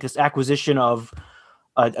to make this acquisition of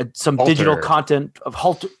some digital content of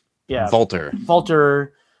Volter.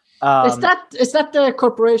 Is that the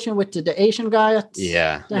corporation with the Asian guy at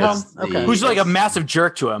the helm? Okay. Who's like a massive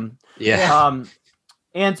jerk to him. Yeah.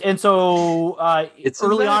 And so it's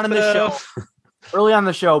early on in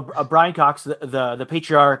the show, Brian Cox, the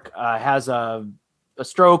patriarch, has a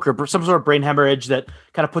stroke or some sort of brain hemorrhage that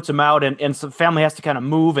kind of puts him out, and some family has to kind of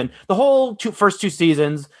move. And the whole first 2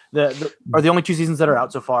 seasons are the only 2 seasons that are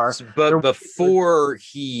out so far. But before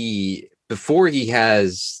he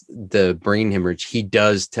has the brain hemorrhage, he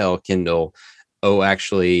does tell Kendall,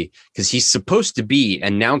 actually, because he's supposed to be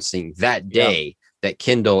announcing that day that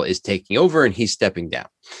Kendall is taking over and he's stepping down.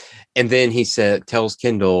 And then he tells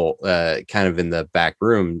Kendall kind of in the back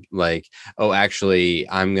room, like, actually,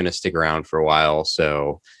 I'm going to stick around for a while.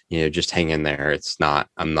 So, just hang in there.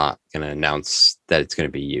 I'm not going to announce that it's going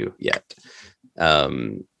to be you yet.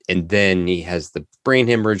 And then he has the brain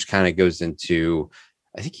hemorrhage, kind of goes into,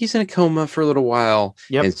 I think he's in a coma for a little while.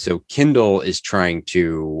 Yep. And so Kendall is trying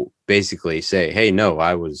to basically say, hey, no,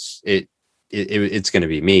 it's going to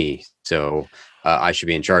be me. So I should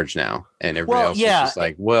be in charge now. And everybody else is just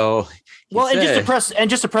like, and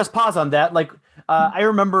just to press pause on that, like, I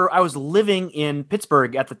remember I was living in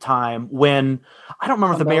Pittsburgh at the time when I don't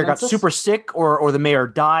remember if the mayor got super sick or the mayor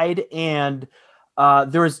died. And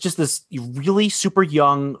there was just this really super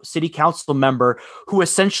young city council member who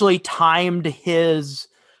essentially timed his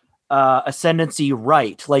ascendancy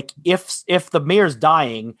right. Like if the mayor's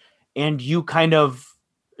dying and you kind of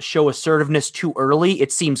show assertiveness too early,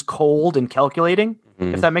 it seems cold and calculating,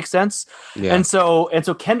 if that makes sense. Yeah. And so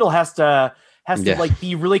Kendall has to like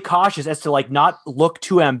be really cautious as to like not look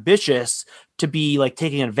too ambitious to be like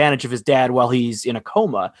taking advantage of his dad while he's in a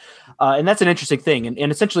coma. And that's an interesting thing.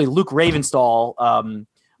 And essentially Luke Ravenstall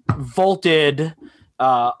vaulted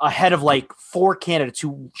ahead of like 4 candidates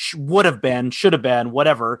who should have been,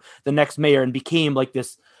 whatever, the next mayor, and became like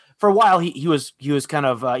this. For a while, he was kind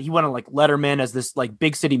of he went on like Letterman as this like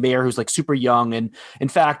big city mayor who's like super young. And in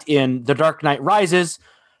fact, in The Dark Knight Rises,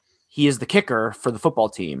 he is the kicker for the football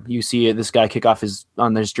team. You see this guy kick off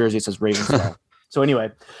on his jersey, it says Ravenstall. So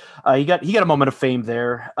anyway, he got a moment of fame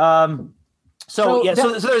there. So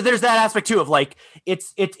there's that aspect too of like it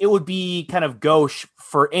would be kind of gauche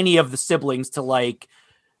for any of the siblings to like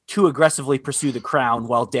too aggressively pursue the crown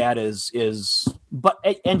while dad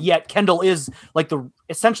and yet Kendall is like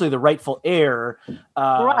essentially the rightful heir.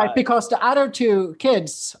 Right, because the other 2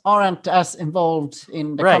 kids aren't as involved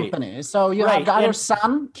in the company. So you have the other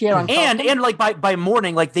son, Kieran. And like by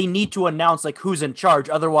morning, like they need to announce like who's in charge.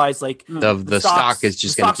 Otherwise, like the stock is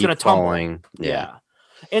just going to keep falling. Yeah.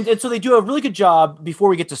 And so they do a really good job before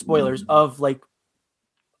we get to spoilers of like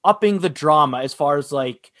upping the drama as far as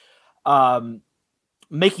like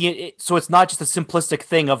making it so it's not just a simplistic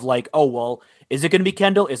thing of like, oh, well, is it going to be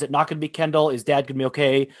Kendall? Is it not going to be Kendall? Is dad going to be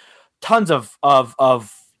okay? Tons of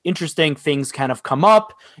interesting things kind of come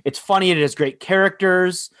up. It's funny. It has great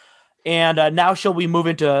characters. And now shall we move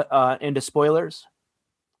into spoilers?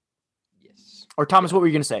 Yes. Or Thomas, what were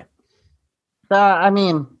you going to say? I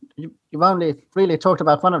mean, you've only really talked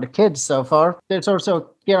about one of the kids so far. There's also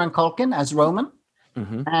Kieran Culkin as Roman.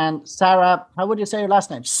 Mhm. And Sarah, how would you say your last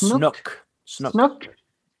name? Snook. Snook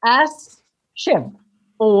as Shiv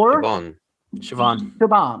or Siobhan.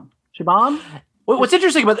 Siobhan. Siobhan. What's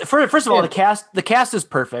interesting about first of all, Yeah. the cast is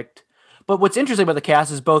perfect. But what's interesting about the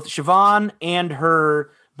cast is both Siobhan and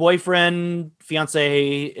her boyfriend,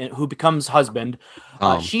 fiance, who becomes husband.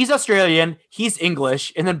 She's Australian, he's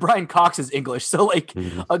English, and then Brian Cox is English. So like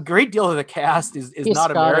a great deal of the cast is He's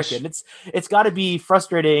not Scottish. American. It's got to be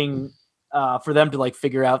frustrating for them to like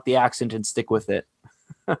figure out the accent and stick with it.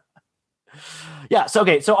 Yeah. So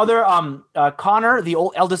okay. So other Connor, the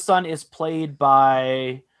eldest son, is played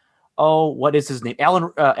by what is his name?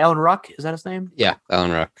 Alan Ruck. Is that his name? Yeah,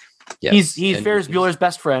 Alan Ruck. Yes. He's Ferris Bueller's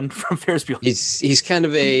best friend from Ferris Bueller. He's kind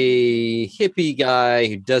of a hippie guy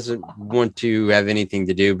who doesn't want to have anything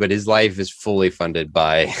to do, but his life is fully funded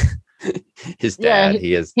by his dad.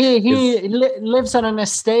 Yeah, he lives on an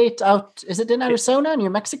estate out. Is it in Arizona, New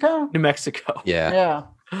Mexico? New Mexico. Yeah.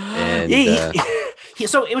 And And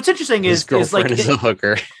so what's interesting his is girlfriend is a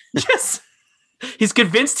hooker. Yes. He's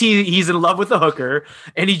convinced he's in love with the hooker,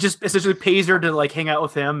 and he just essentially pays her to like hang out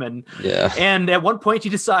with him. And at one point he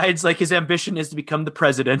decides like his ambition is to become the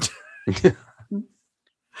president.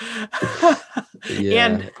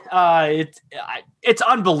 And it's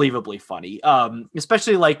unbelievably funny,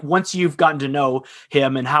 especially like once you've gotten to know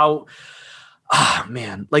him and how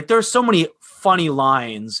like there's so many funny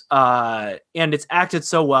lines, and it's acted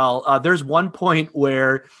so well. There's one point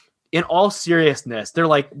where, in all seriousness, they're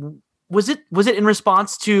like, was it in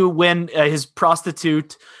response to when his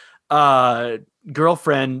prostitute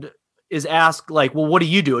girlfriend is asked like, well, what do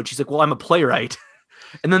you do? And she's like, well, I'm a playwright.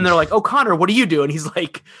 And then they're like, oh, Connor, what do you do? And he's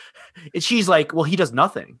like, and she's like, well, he does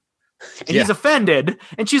nothing. And he's offended.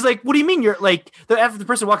 And she's like, what do you mean? You're like, after the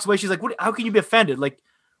person walks away, she's like, how can you be offended? Like,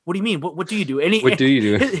 what do you mean? What do you do? And what do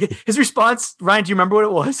you do? His response, Ryan, do you remember what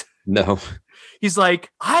it was? No. He's like,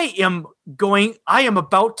 I am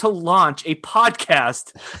about to launch a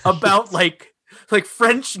podcast about like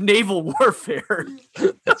French naval warfare.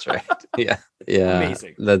 That's right. Yeah.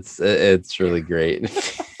 Amazing. It's really great.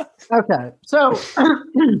 Okay. So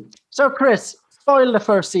Chris, spoil the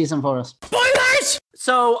first season for us. Spoilers!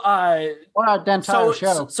 So or the entire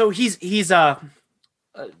show. So he's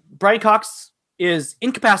Brian Cox is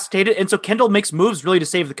incapacitated, and so Kendall makes moves really to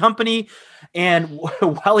save the company. And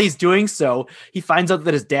while he's doing so, he finds out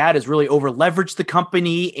that his dad has really over leveraged the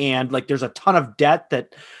company, and like there's a ton of debt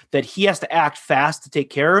that he has to act fast to take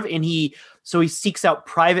care of. And he seeks out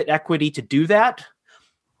private equity to do that,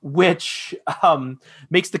 which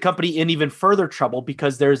makes the company in even further trouble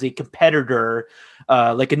because there's a competitor,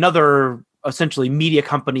 like another essentially media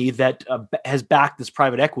company that has backed this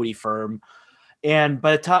private equity firm. And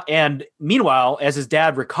meanwhile, as his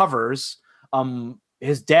dad recovers,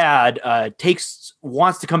 his dad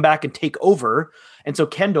wants to come back and take over. And so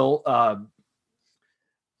Kendall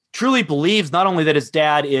truly believes not only that his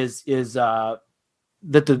dad is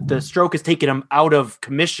that the stroke has taken him out of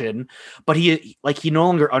commission, but he no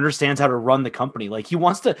longer understands how to run the company. Like he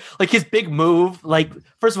wants to, like his big move, like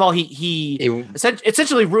first of all, he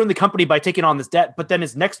essentially ruined the company by taking on this debt. But then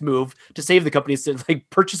his next move to save the company is to like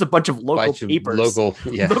purchase a bunch of local papers, local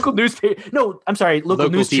newspaper. No, I'm sorry, local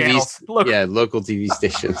news channels. Local TV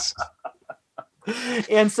stations.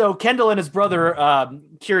 And so Kendall and his brother,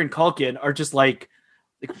 Kieran Culkin, are just like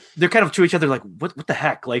they're kind of to each other like, what the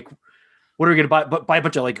heck? Like, what are we going to buy a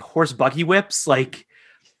bunch of like horse buggy whips, like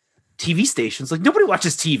TV stations? Like nobody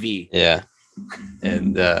watches TV. Yeah.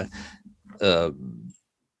 And,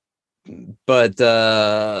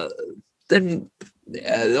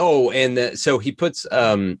 so he puts,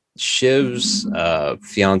 Shiv's,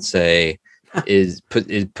 fiance is put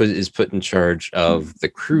in charge of the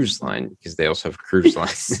cruise line because they also have a cruise line.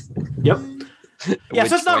 Yep. Yeah,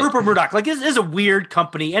 so it's not Rupert Murdoch. Like this is a weird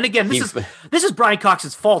company, and again, this is Brian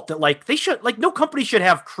Cox's fault that like they should like no company should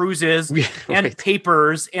have cruises and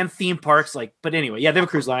papers and theme parks. Like, but anyway, yeah, they have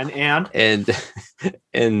a cruise line, and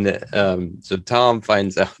so Tom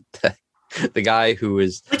finds out that the guy who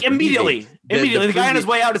is like immediately the guy on his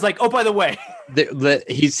way out is like, oh, by the way,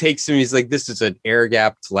 he takes him. He's like, this is an air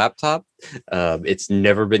gapped laptop. It's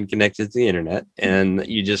never been connected to the internet, and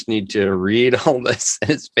you just need to read all this. And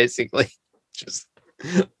it's basically just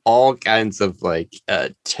all kinds of like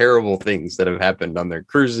terrible things that have happened on their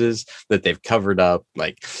cruises that they've covered up.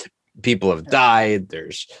 Like people have died.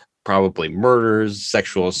 There's probably murders,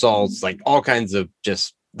 sexual assaults, like all kinds of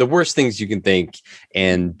just the worst things you can think.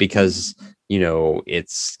 And because,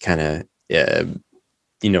 it's kind of, a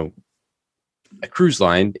cruise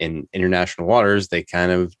line in international waters, they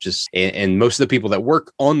kind of just, and most of the people that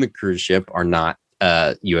work on the cruise ship are not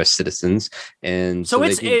U.S. citizens. And so they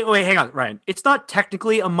it's can- wait, hang on, Ryan. It's not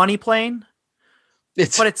technically a money plane,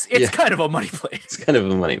 but it's yeah, kind of a money plane. it's kind of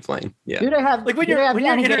a money plane. Yeah, Do they have Like when do they you're have in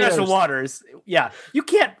international alligators? waters, yeah, you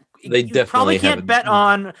can't. They you probably definitely have can't bet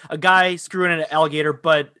on a guy screwing an alligator,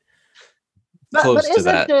 but But close to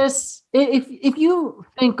isn't that. this if you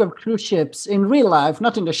think of cruise ships in real life,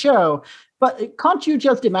 not in the show, but can't you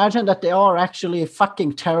just imagine that they are actually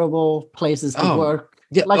fucking terrible places to work?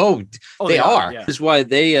 Yeah. Like, They are. yeah. That's why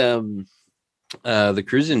they the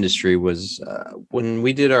cruise industry was when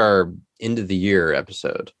we did our end of the year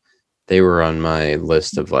episode, they were on my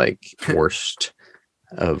list of like worst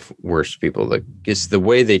people. Like it's the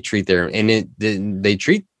way they treat they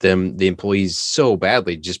treat the employees so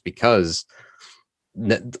badly just because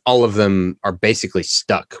all of them are basically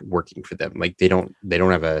stuck working for them. Like they don't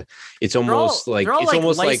have a. It's almost they're all it's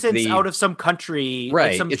almost like licensed the out of some country,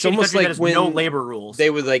 right. Like some It's shitty almost country like that has no when labor rules. they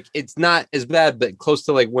would like. It's not as bad, but close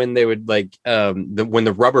to like when they would like when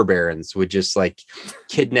the rubber barons would just like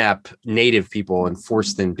kidnap native people and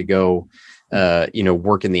force them to go.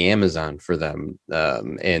 Work in the Amazon for them.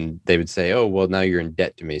 And they would say, oh, well, now you're in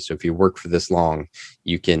debt to me. So if you work for this long,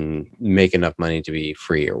 you can make enough money to be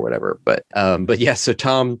free or whatever. But yeah, so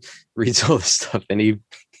Tom reads all this stuff and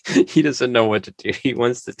he doesn't know what to do. He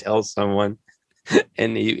wants to tell someone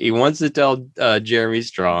and he wants to tell Jeremy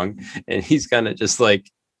Strong, and he's kind of just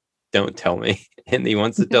like, don't tell me. And he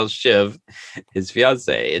wants to tell Shiv, his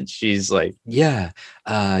fiance, and she's like, yeah,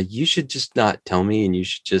 you should just not tell me, and you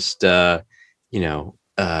should just do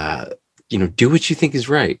what you think is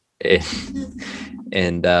right.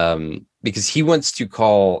 And because he wants to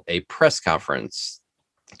call a press conference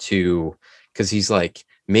because he's like,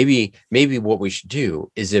 maybe what we should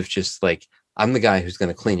do is if just like, I'm the guy who's going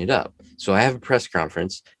to clean it up. So I have a press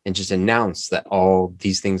conference and just announce that all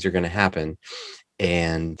these things are going to happen.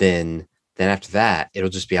 And then after that, it'll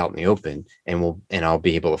just be out in the open and I'll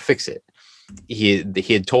be able to fix it. He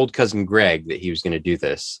had told cousin Greg that he was going to do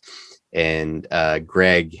this. And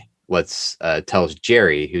Greg tells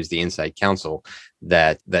Jerry, who's the inside counsel,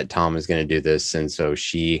 that Tom is going to do this. And so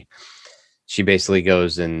she basically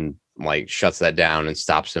goes and like shuts that down and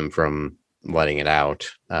stops him from letting it out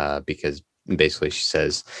because basically she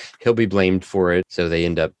says he'll be blamed for it. So they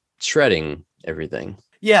end up shredding everything.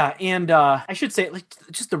 Yeah, and I should say, like,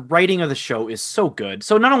 just the writing of the show is so good.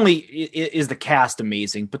 So not only is the cast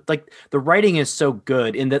amazing, but like the writing is so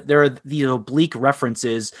good in that there are these oblique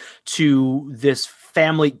references to this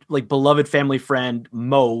family, like beloved family friend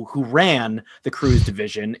Mo, who ran the cruise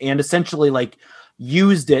division and essentially like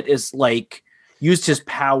used his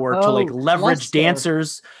power to like leverage Lester.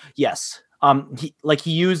 dancers. Yes,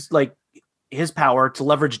 he used like his power to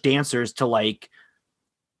leverage dancers to like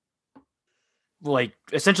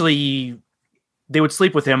essentially they would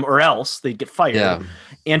sleep with him or else they'd get fired.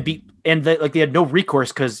 And they had no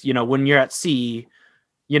recourse because when you're at sea,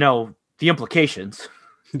 the implications.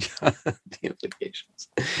 The implications.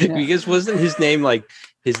 Yeah. Because wasn't his name like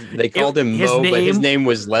they called him Mo, but his name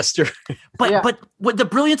was Lester. But what the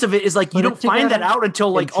brilliance of it is like you don't find that out until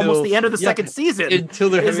almost the end of the second season. Until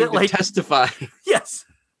they're having to testify. Yes.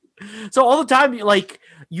 So all the time,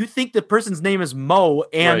 you think the person's name is Mo,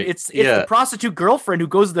 and it's the prostitute girlfriend who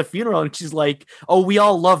goes to the funeral, and she's like, "Oh, we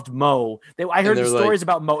all loved Mo." I heard the stories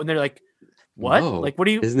about Mo, and they're like, "What? Mo. Like, what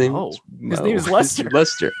do you?" His name is Lester.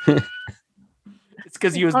 Lester. It's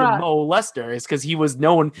because he was the Mo Lester. It's because he was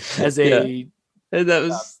known as a. And that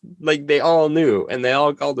was like they all knew, and they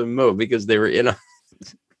all called him Mo because they were in on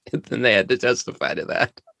it, and then they had to testify to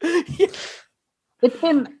that.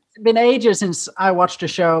 It's been ages since I watched the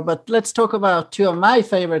show, but let's talk about two of my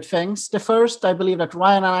favorite things. The first, I believe that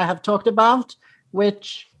Ryan and I have talked about,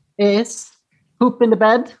 which is poop in the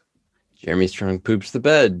bed. Jeremy Strong poops the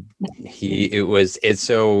bed.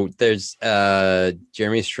 So there's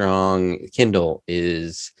Jeremy Strong. Kendall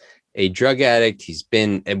is a drug addict.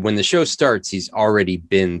 When the show starts, he's already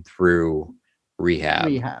been through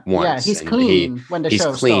rehab once. Yeah, he's clean when the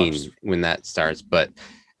show starts. He's clean when that starts, but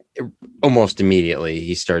almost immediately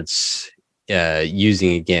he starts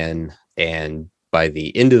using again, and by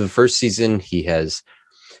the end of the first season he has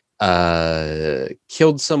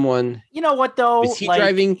killed someone. You know what though? Is he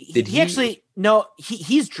driving?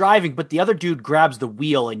 He's driving, but the other dude grabs the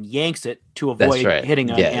wheel and yanks it to avoid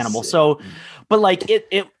hitting an animal. So, but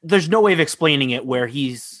there's no way of explaining it where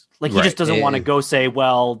he's like, he just doesn't want to go say,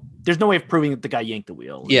 well, there's no way of proving that the guy yanked the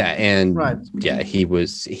wheel. Yeah. And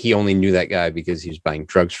he only knew that guy because he was buying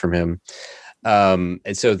drugs from him.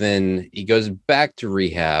 And so then he goes back to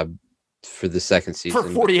rehab for the second season for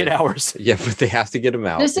 48 hours. Yeah. But they have to get him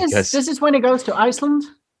out. This is when he goes to Iceland.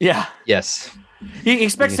 Yeah. Yes. He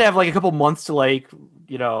expects to have like a couple months to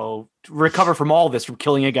recover from all this, from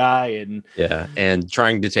killing a guy and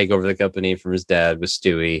trying to take over the company from his dad with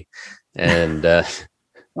Stewie, and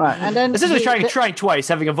right, and then essentially trying twice,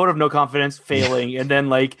 having a vote of no confidence, failing, and then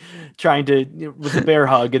like trying to with the bear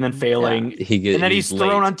hug and then failing, and then he's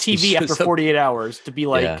thrown on TV after 48 hours to be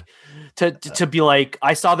like to be like,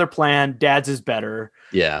 I saw their plan, Dad's is better.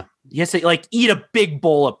 Yeah, he has to like eat a big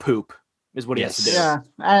bowl of poop. Is what he has to do. Yeah,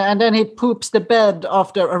 and then he poops the bed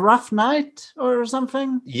after a rough night or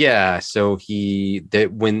something. Yeah, so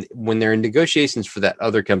when they're in negotiations for that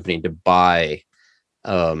other company to buy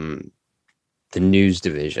the news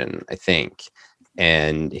division, I think,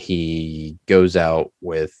 and he goes out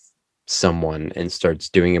with someone and starts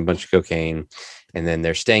doing a bunch of cocaine, and then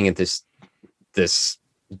they're staying at because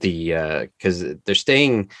they're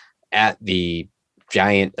staying at the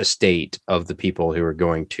giant estate of the people who are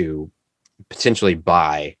going to potentially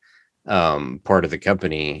buy part of the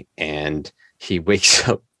company, and he wakes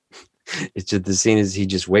up. It's just the scene is he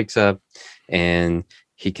just wakes up and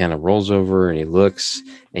he kind of rolls over and he looks,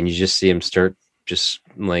 and you just see him start just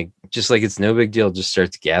like it's no big deal, just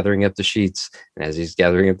starts gathering up the sheets, and as he's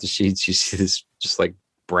gathering up the sheets, you see this just like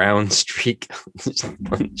brown streak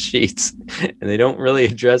on the sheets, and they don't really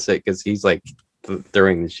address it because he's like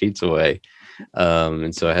throwing the sheets away.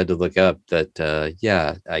 And so I had to look up that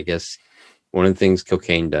I guess one of the things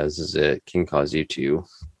cocaine does is it can cause you to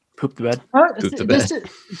poop the bed.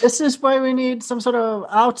 This is why we need some sort of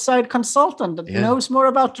outside consultant that knows more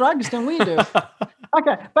about drugs than we do.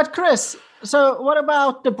 Okay, but Chris, so what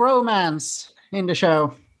about the bromance in the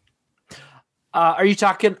show? Are you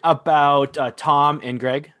talking about Tom and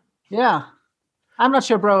Greg? Yeah. I'm not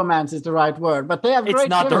sure bromance is the right word, but they have great chemistry. It's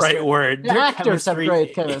not the right word. The actors have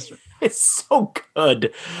great chemistry. It's so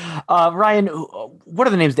good. Ryan, what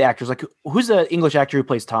are the names of the actors? Like, who's the English actor who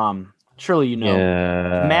plays Tom? Surely you know.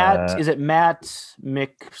 Yeah. Matt, is it Matt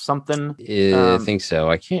Mick something? I think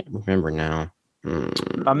so. I can't remember now.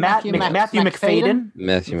 Matthew McFadden.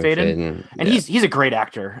 Matthew McFadden. And he's a great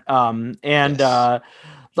actor.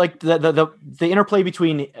 Like the interplay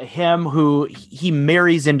between him, who he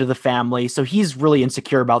marries into the family, so he's really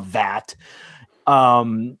insecure about that.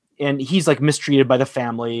 And he's like mistreated by the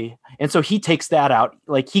family. And so he takes that out.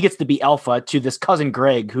 Like he gets to be alpha to this cousin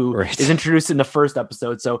Greg, who is introduced in the first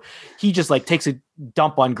episode. So he just like takes a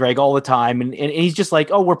dump on Greg all the time. And he's just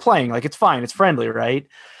like, oh, we're playing. Like, it's fine. It's friendly. Right.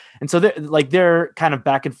 And so they're kind of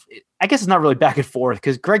back and I guess it's not really back and forth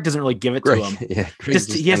because Greg doesn't really give it to him. Yeah, he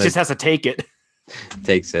just has to take it.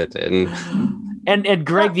 Takes it. And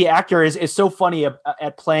Greg, the actor, is so funny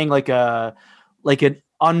at playing like an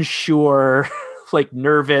unsure, like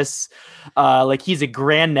nervous, like he's a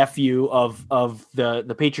grandnephew of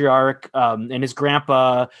the patriarch, and his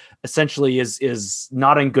grandpa essentially is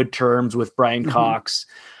not in good terms with Brian Cox,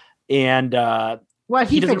 and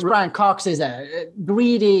he thinks Brian Cox is a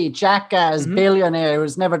greedy jackass billionaire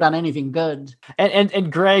who's never done anything good.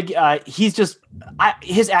 And Greg, he's just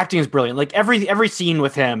his acting is brilliant. Like every scene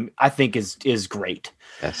with him, I think is great.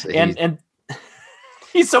 Yes, and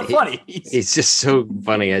he's so funny. He's just so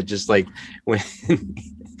funny. I just like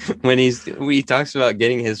when he talks about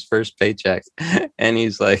getting his first paycheck, and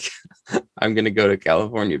he's like, "I'm gonna go to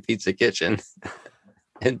California Pizza Kitchen,"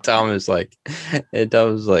 and Tom was like,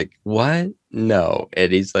 "What? No."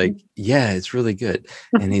 And he's like, "Yeah, it's really good."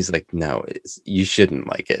 And he's like, "No, you shouldn't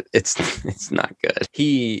like it. It's not good."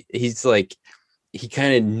 He's like, he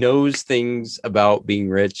kind of knows things about being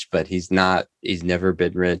rich, but he's never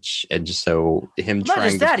been rich. And just so him not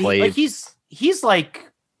trying to play, he's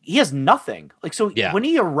like, he has nothing. Like, so when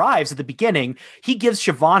he arrives at the beginning, he gives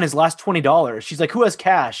Siobhan his last $20. She's like, who has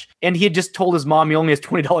cash? And he had just told his mom he only has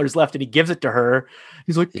 $20 left, and he gives it to her.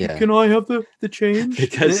 He's like, can I have the change?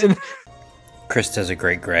 Because Chris does a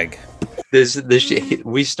great Greg.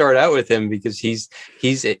 We start out with him because he's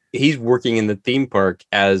working in the theme park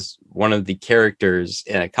as one of the characters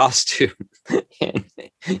in a costume, and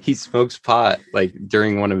he smokes pot like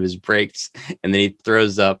during one of his breaks, and then he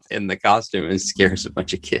throws up in the costume and scares a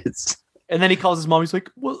bunch of kids. And then he calls his mom. He's like,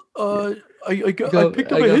 "Well, I picked up a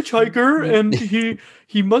hitchhiker, and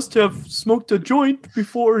he must have smoked a joint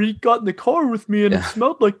before he got in the car with me, and it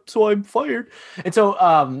smelled like, so I'm fired." And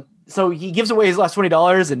so so he gives away his last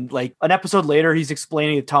 $20, and like an episode later, he's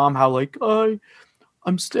explaining to Tom how like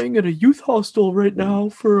I'm staying at a youth hostel right now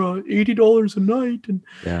for $80 a night,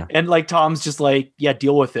 and like Tom's just like, yeah,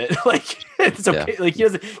 deal with it. Like it's okay. Like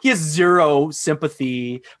he has zero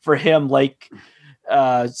sympathy for him, like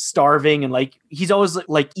starving, and like he's always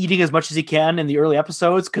like eating as much as he can in the early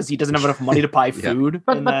episodes because he doesn't have enough money to buy food.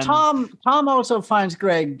 But Tom also finds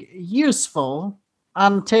Greg useful.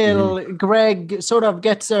 until Greg sort of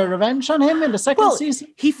gets a revenge on him in the second season.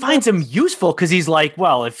 He finds him useful because he's like,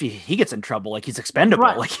 well, if he gets in trouble, like he's expendable.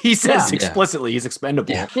 Right. Like he says explicitly, he's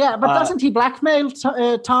expendable. Yeah, but doesn't he blackmail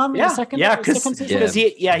Tom in the second season? Because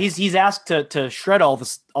he's asked to shred all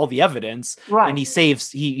the evidence, right? And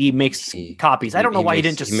he makes copies. I don't know why he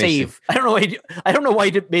didn't just save. I don't know why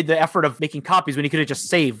he made the effort of making copies when he could have just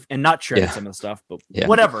saved and not shredded some of the stuff. But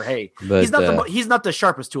whatever. Hey, but, he's not the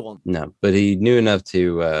sharpest tool. No, but he knew enough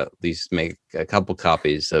to at least make a couple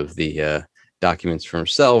copies of the documents for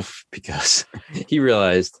himself because he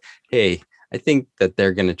realized, hey, I think that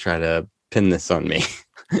they're going to try to pin this on me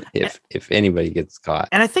if anybody gets caught.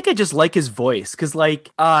 And I think I just like his voice because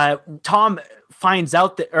like Tom finds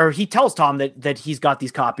out that, or he tells Tom that he's got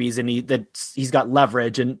these copies and he's got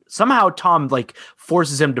leverage, and somehow Tom like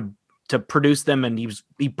forces him to produce them, and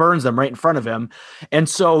he burns them right in front of him. And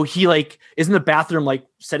so he like is in the bathroom, like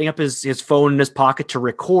setting up his phone in his pocket to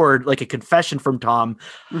record like a confession from Tom.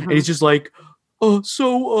 Mm-hmm. And he's just like, like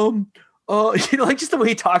just the way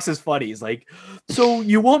he talks is funny. He's like, so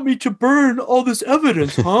you want me to burn all this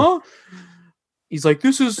evidence, huh? He's like,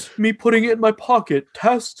 this is me putting it in my pocket.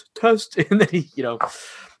 Test. And then he,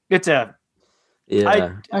 it's a,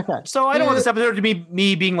 okay. So I don't want this episode to be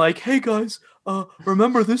me being like, hey guys,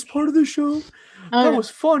 remember this part of the show? That was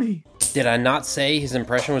funny. Did I not say his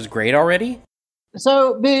impression was great already?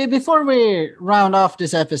 So before we round off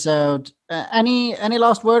this episode, any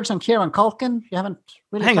last words on Kieran Culkin? You haven't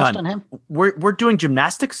really touched on him. We're doing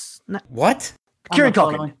gymnastics. What? Kieran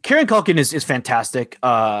Culkin. Kieran Culkin is fantastic.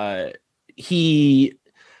 He's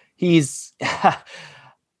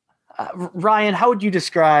Ryan, how would you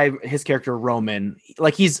describe his character Roman?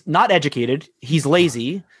 Like he's not educated, he's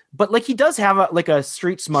lazy, but like he does have a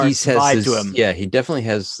street smart vibe to him. Yeah, he definitely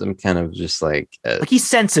has some kind of just like he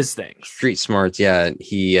senses things. Street smarts. Yeah,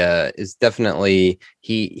 he is definitely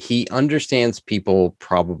he understands people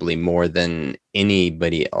probably more than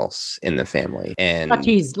anybody else in the family, but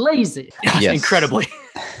he's lazy. Yes. Incredibly.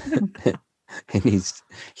 And he's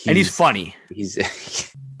funny. He's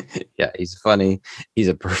funny. He's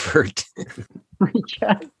a pervert.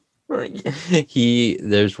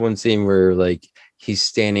 There's one scene where like he's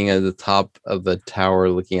standing at the top of the tower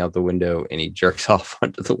looking out the window and he jerks off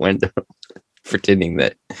onto the window, pretending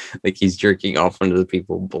that like he's jerking off onto the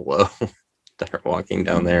people below that are walking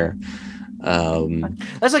down there.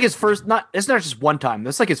 That's like his first, it's not just one time.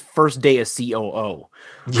 That's like his first day as COO.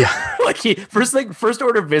 Yeah. Like first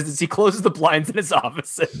order of business, he closes the blinds in his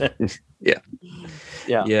office. Yeah.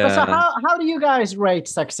 So how do you guys rate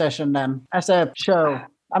Succession then as a show?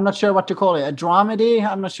 I'm not sure what to call it. A dramedy?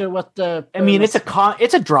 I'm not sure what the. I mean, it's a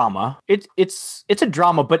drama. It's a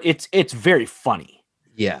drama, but it's very funny.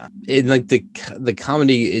 Yeah, and like the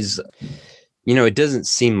comedy is, it doesn't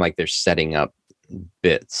seem like they're setting up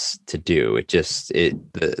bits to do. It just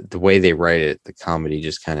the way they write it, the comedy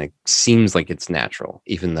just kind of seems like it's natural,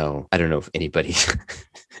 even though I don't know if anybody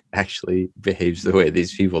actually behaves the way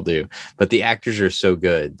these people do. But the actors are so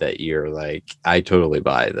good that you're like, I totally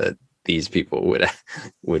buy that these people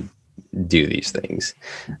would do these things.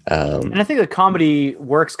 And I think the comedy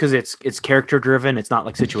works because it's character driven. It's not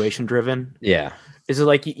like situation driven. Yeah. Is it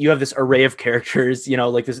like you have this array of characters,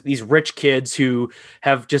 like these rich kids who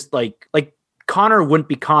have just like Connor wouldn't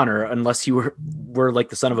be Connor unless he were like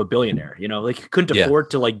the son of a billionaire, like he couldn't afford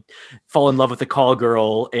to like fall in love with a call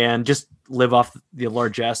girl and just live off the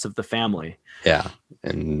largesse of the family. Yeah.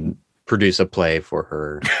 And produce a play for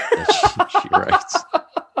her that she writes.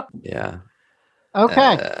 Yeah.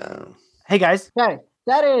 Okay. Hey guys. Okay.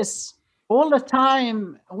 That is all the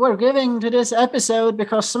time we're giving to this episode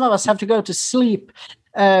because some of us have to go to sleep.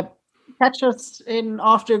 Catch us in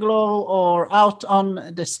Afterglow or out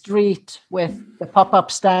on the street with the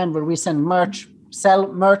pop-up stand where we sell merch.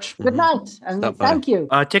 Good night and thank you.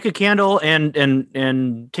 Take a candle and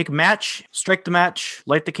take a match, strike the match,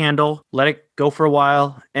 light the candle, let it go for a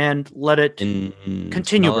while, and let it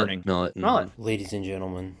continue burning. Smell it. Ladies and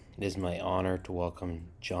gentlemen, it is my honor to welcome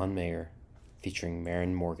John Mayer featuring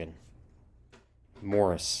Maren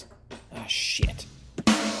Morris. Ah, shit.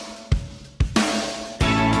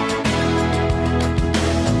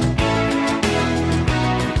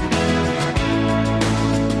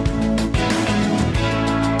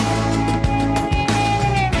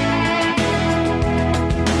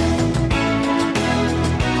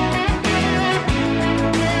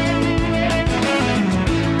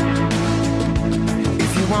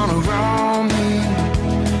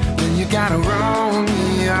 Gotta roll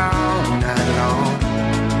me all night long.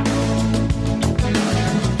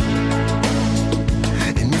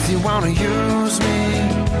 And if you wanna use me,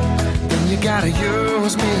 then you gotta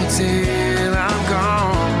use me till I'm gone.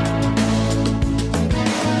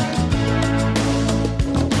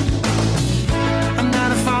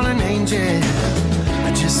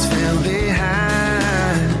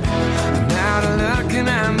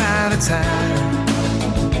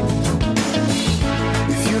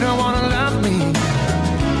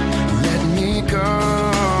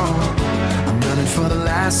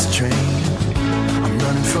 last train. I'm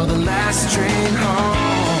running for the last train home.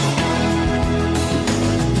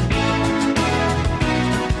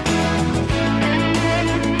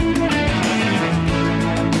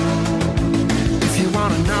 If you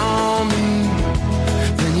wanna know me,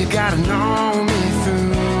 then you gotta know me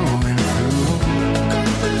through and through.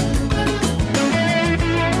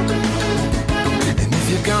 And if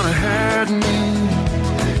you're gonna hurt me,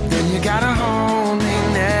 then you gotta hold me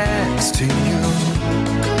next to you.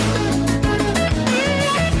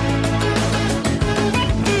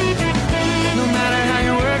 No matter how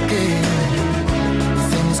you work it,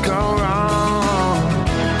 things go wrong.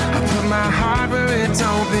 I put my heart where it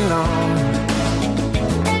don't belong.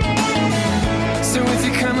 So if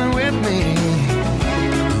you're coming with me,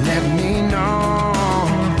 let me know.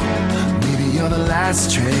 Maybe you're the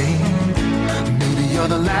last train. Maybe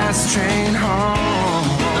you're the last train home.